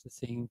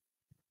processing.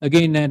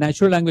 Again,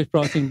 natural language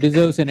processing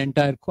deserves an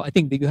entire. I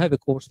think you have a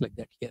course like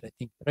that here. I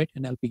think, right?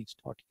 NLP is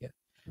taught here.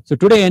 So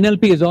today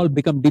NLP has all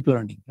become deep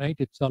learning, right?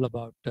 It's all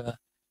about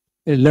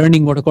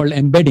learning what are called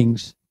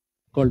embeddings,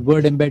 called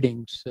word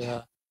embeddings,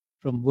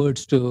 from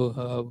words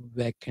to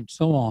vec and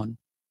so on.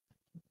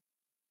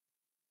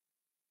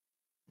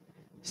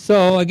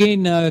 So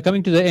again,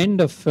 coming to the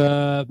end of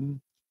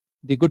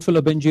the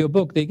Goodfellow Bengio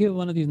book, they give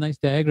one of these nice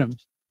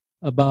diagrams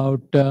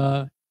about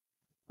a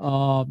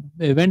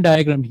Venn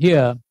diagram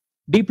here.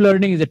 Deep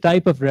learning is a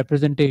type of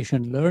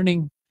representation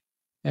learning,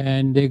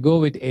 and they go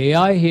with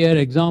AI here,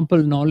 example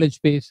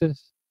knowledge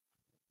bases.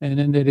 And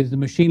then there is the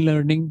machine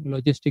learning,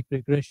 logistic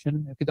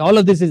regression. Okay, all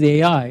of this is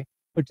AI,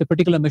 but it's a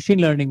particular machine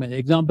learning method.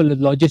 Example is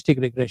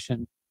logistic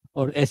regression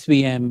or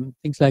SVM,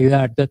 things like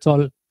that. That's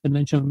all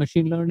conventional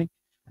machine learning.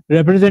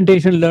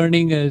 Representation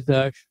learning is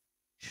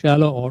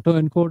shallow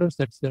autoencoders.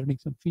 That's learning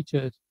some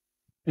features.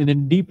 And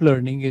then deep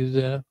learning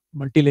is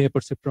multi-layer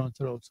perceptrons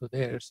are also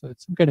there. So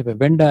it's some kind of a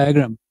Venn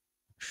diagram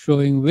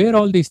showing where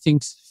all these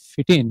things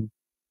fit in.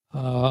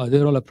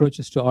 They're all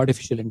approaches to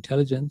artificial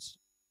intelligence.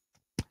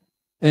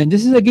 And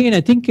this is again,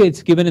 I think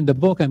it's given in the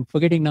book, I'm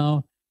forgetting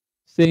now,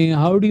 saying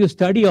how do you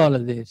study all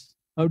of this?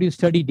 how do you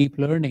study deep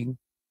learning?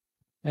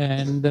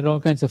 And there are all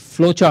kinds of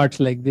flowcharts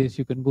like this.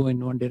 You can go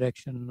in one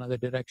direction, another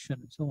direction,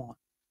 and so on.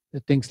 There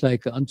are things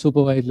like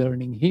unsupervised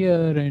learning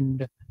here,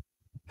 and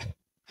I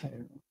don't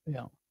know,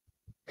 yeah,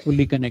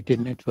 fully connected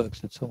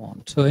networks and so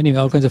on. So anyway,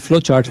 all kinds of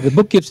flowcharts. The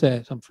book gives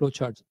some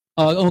flowcharts.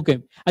 Okay,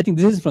 I think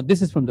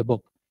this is from the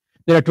book.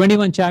 There are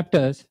 21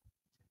 chapters.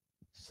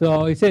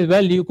 So it says,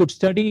 well, you could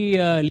study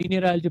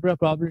linear algebra,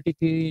 probability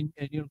theory,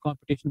 neural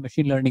computation,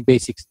 machine learning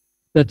basics.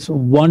 That's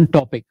one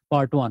topic,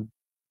 part one.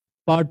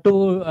 Part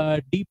two,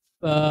 deep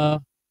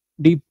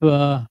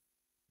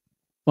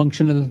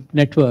functional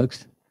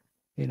networks.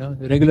 You know,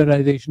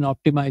 regularization,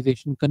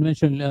 optimization,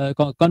 conventional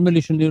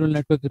convolutional neural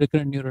networks,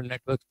 recurrent neural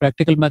networks,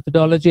 practical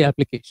methodology,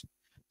 application.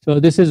 So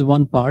this is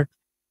one part.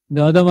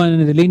 The other one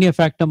is the linear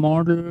factor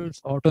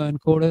models,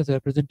 autoencoders,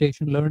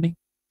 representation learning,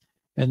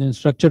 and then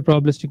structured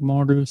probabilistic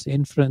models,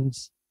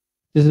 inference.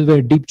 This is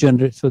where deep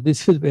generate. So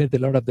this is where a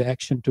lot of the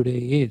action today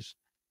is,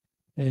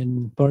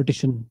 and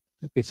partition.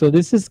 Okay, so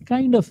this is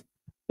kind of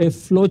a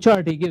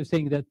flowchart he gives,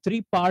 saying there are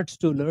 3 parts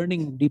to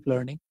learning deep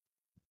learning,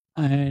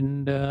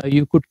 and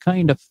you could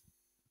kind of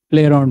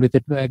play around with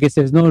it. I guess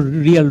there's no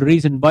real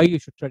reason why you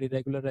should study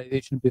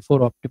regularization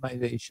before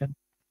optimization,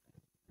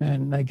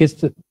 and I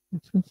guess it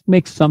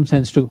makes some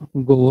sense to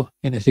go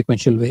in a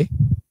sequential way,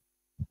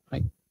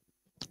 right?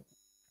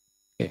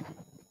 Okay.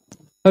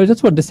 Oh,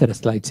 that's what this set of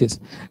slides is.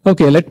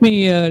 Okay, let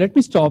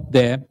me stop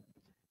there,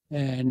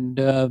 and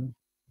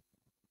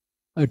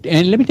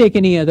let me take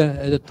any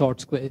other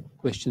thoughts,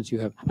 questions you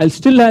have. I'll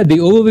still have the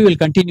overview. Will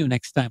continue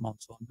next time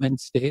also on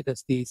Wednesday.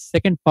 That's the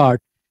second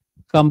part.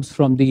 Comes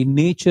from the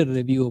Nature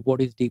review of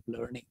what is deep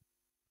learning.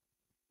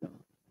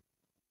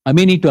 I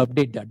may need to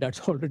update that.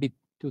 That's already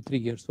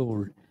 2-3 years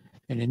old,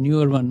 and a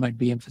newer one might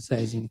be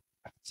emphasizing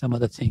some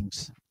other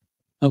things.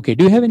 Okay.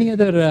 Do you have any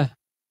other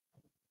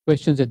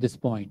questions at this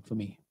point for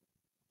me?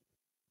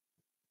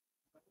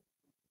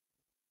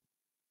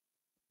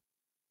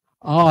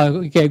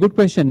 Okay, good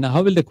question.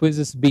 How will the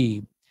quizzes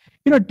be?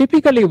 You know,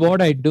 typically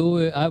what I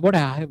do, what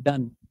I have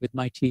done with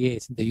my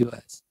TAs in the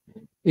US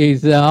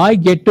is I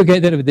get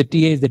together with the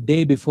TAs the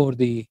day before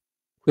the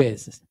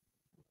quiz.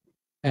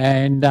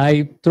 And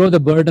I throw the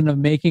burden of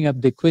making up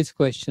the quiz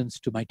questions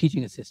to my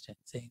teaching assistant,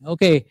 saying,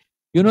 okay,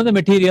 you know the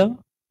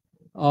material,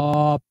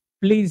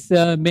 please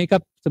make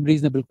up some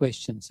reasonable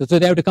questions. So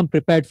they have to come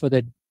prepared for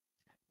the,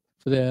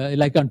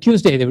 like on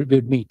Tuesday, we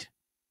would meet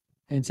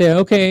and say,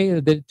 okay,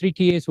 the 3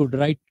 TAs would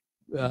write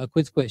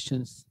quiz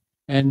questions,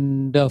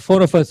 and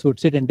 4 of us would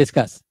sit and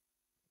discuss,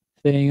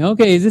 saying,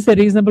 okay, is this a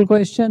reasonable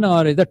question,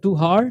 or is that too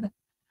hard?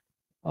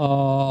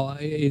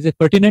 Is it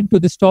pertinent to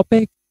this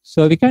topic?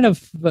 So we kind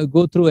of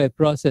go through a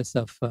process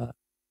of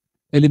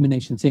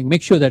elimination, saying,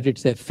 make sure that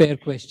it's a fair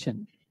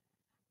question.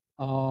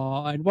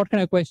 And what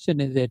kind of question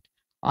is it?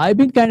 I've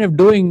been kind of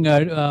doing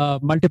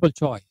multiple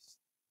choice.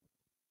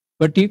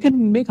 But you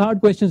can make hard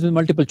questions with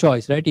multiple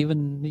choice, right?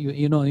 Even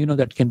you know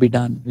that can be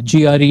done with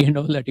GRE and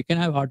all that. You can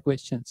have hard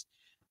questions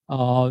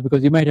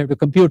because you might have to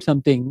compute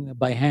something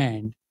by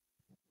hand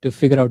to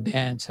figure out the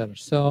answer.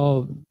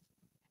 So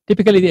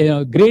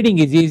typically, grading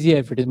is easier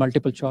if it is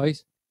multiple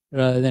choice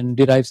rather than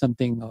derive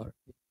something or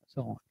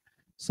so on.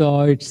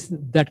 So it's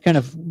that kind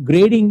of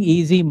grading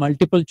easy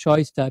multiple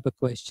choice type of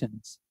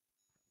questions.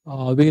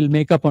 We'll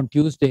make up on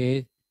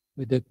Tuesday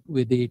with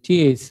the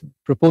TAs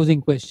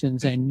proposing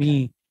questions and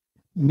me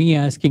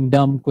asking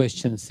dumb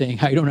questions, saying,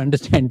 I don't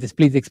understand this,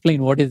 please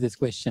explain what is this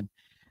question.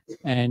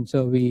 And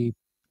so we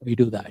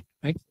do that,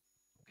 right?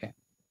 Okay.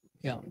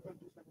 Yeah.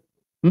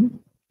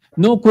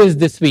 No quiz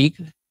this week.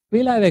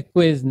 We'll have a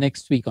quiz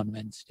next week on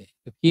Wednesday.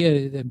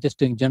 Here I'm just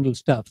doing general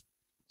stuff.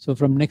 So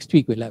from next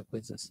week we'll have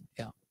quizzes.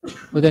 Yeah.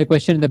 Was there a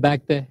question in the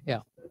back there? Yeah.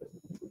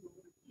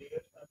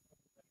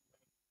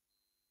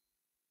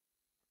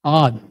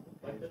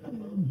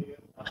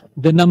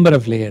 The number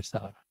of layers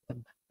are.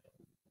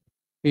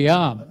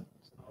 Yeah.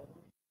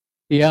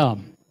 Yeah.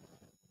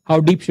 How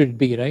deep should it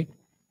be, right?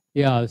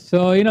 Yeah.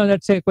 So,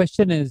 that's a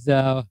question is,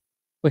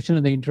 question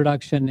of the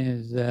introduction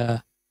is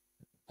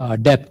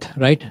depth,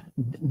 right?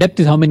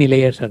 Depth is how many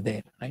layers are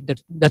there, right?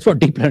 That's what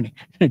deep learning.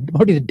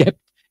 What is depth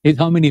is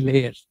how many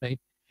layers, right?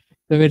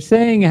 So we're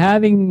saying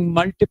having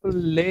multiple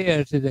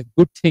layers is a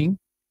good thing.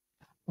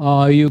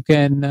 You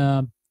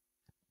can,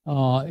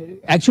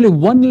 actually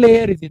one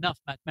layer is enough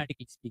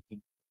mathematically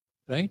speaking,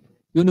 right?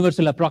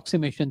 Universal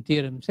approximation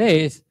theorem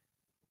says,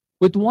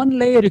 with one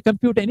layer, you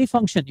compute any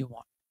function you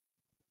want.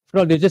 For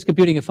all, you're just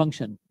computing a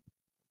function.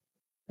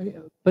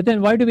 But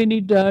then why do we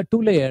need 2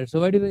 layers?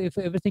 So why if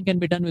everything can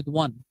be done with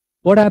one?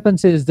 What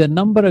happens is the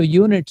number of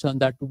units on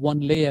that one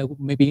layer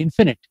may be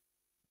infinite,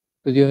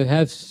 because you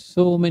have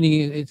so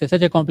many, it's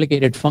such a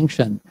complicated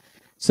function.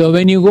 So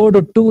when you go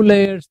to 2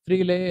 layers,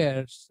 3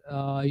 layers,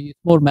 it's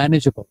more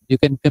manageable. You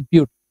can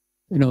compute,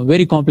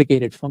 very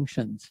complicated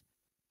functions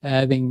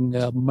having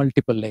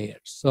multiple layers.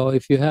 So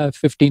if you have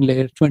 15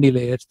 layers, 20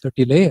 layers,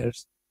 30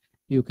 layers,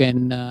 you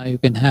can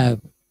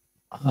have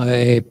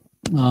a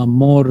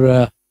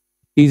more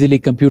easily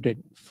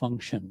computed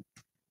function.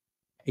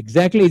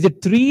 Exactly, is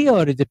it 3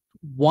 or is it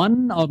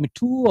one or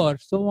two or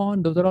so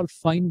on, those are all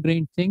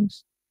fine-grained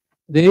things.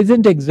 There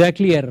isn't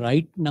exactly a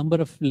right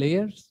number of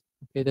layers.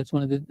 Okay, that's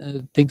one of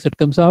the things that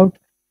comes out.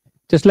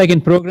 Just like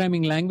in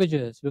programming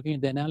languages, looking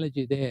at the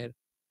analogy there,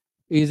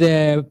 is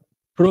a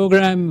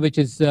program which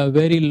is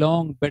very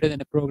long better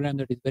than a program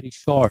that is very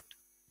short?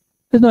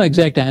 There's no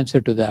exact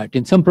answer to that.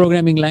 In some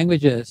programming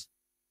languages,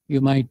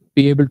 you might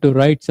be able to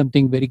write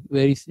something very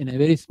in a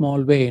very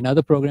small way. In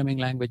other programming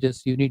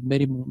languages, you need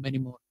many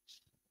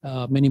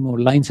more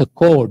lines of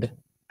code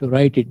to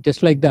write it.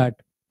 Just like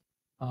that,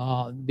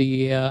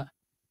 the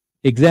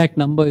exact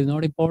number is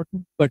not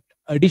important, but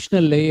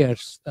additional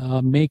layers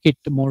make it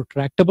more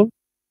tractable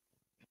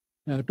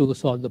to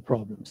solve the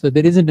problem. So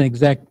there isn't an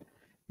exact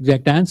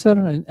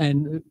answer,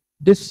 and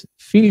this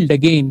field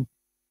again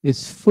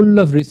is full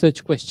of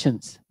research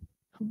questions,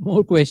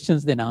 more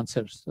questions than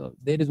answers. So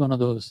there is one of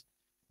those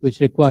which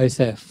requires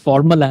a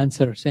formal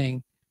answer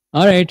saying,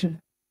 all right,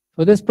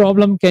 for this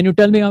problem, can you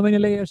tell me how many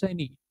layers I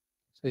need?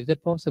 So is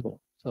that possible?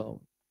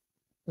 So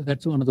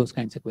that's one of those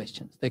kinds of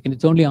questions. Like, and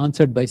it's only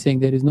answered by saying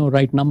there is no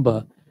right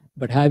number,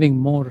 but having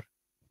more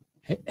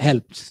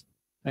helps.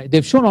 Right?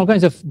 They've shown all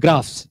kinds of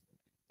graphs.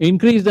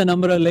 Increase the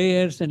number of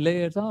layers and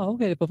layers. Oh,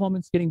 okay, the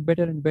performance is getting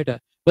better and better.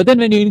 But then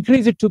when you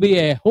increase it to be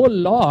a whole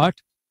lot,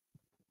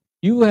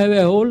 you have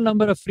a whole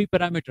number of free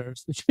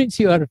parameters, which means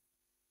you are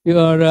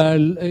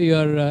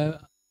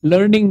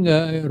learning,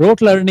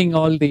 rote learning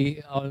all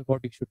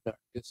what you should learn.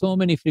 There's so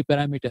many free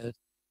parameters.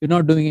 You're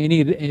not doing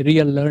any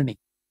real learning.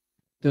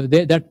 So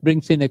that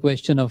brings in a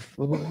question of,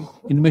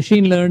 in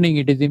machine learning,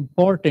 it is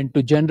important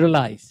to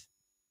generalize.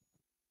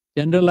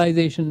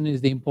 Generalization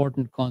is the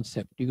important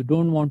concept. You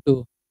don't want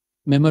to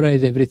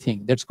memorize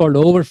everything. That's called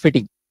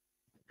overfitting.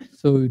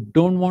 So you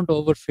don't want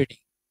overfitting.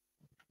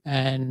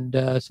 And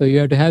so you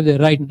have to have the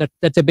right,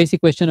 that's a basic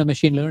question of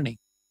machine learning.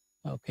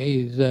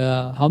 Okay, is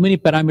how many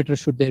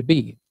parameters should there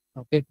be?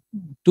 Okay,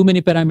 too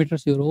many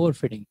parameters, you're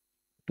overfitting.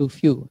 Too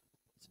few,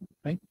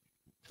 right?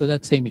 So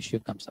that same issue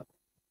comes up.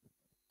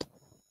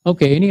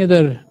 Okay, any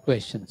other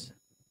questions?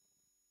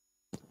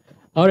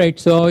 All right,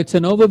 so it's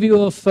an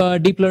overview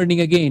of deep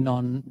learning again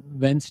on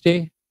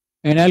Wednesday.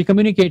 And I'll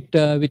communicate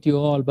with you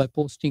all by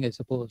posting, I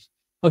suppose.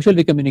 How shall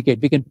we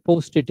communicate? We can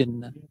post it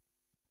in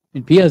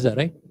Piazza,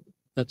 right?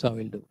 That's how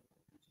we'll do.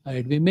 All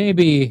right, we may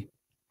be,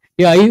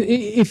 yeah,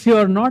 if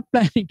you're not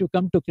planning to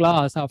come to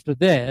class after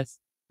this,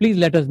 please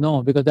let us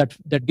know, because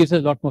that gives us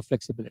a lot more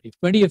flexibility. If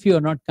 20 of you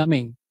are not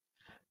coming,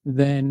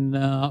 then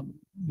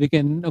we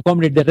can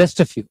accommodate the rest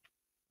of you.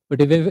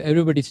 But if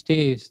everybody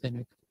stays,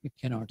 then we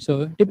cannot.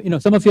 So,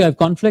 some of you have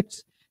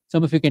conflicts.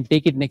 Some of you can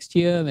take it next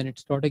year when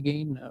it's taught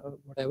again,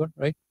 whatever,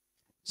 right?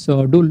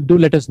 So do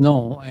let us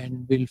know,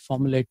 and we'll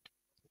formulate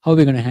how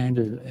we're going to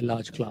handle a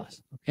large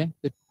class. Okay,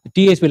 the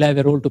TAs will have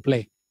a role to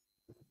play.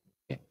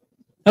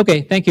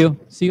 Okay, thank you.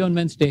 See you on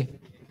Wednesday.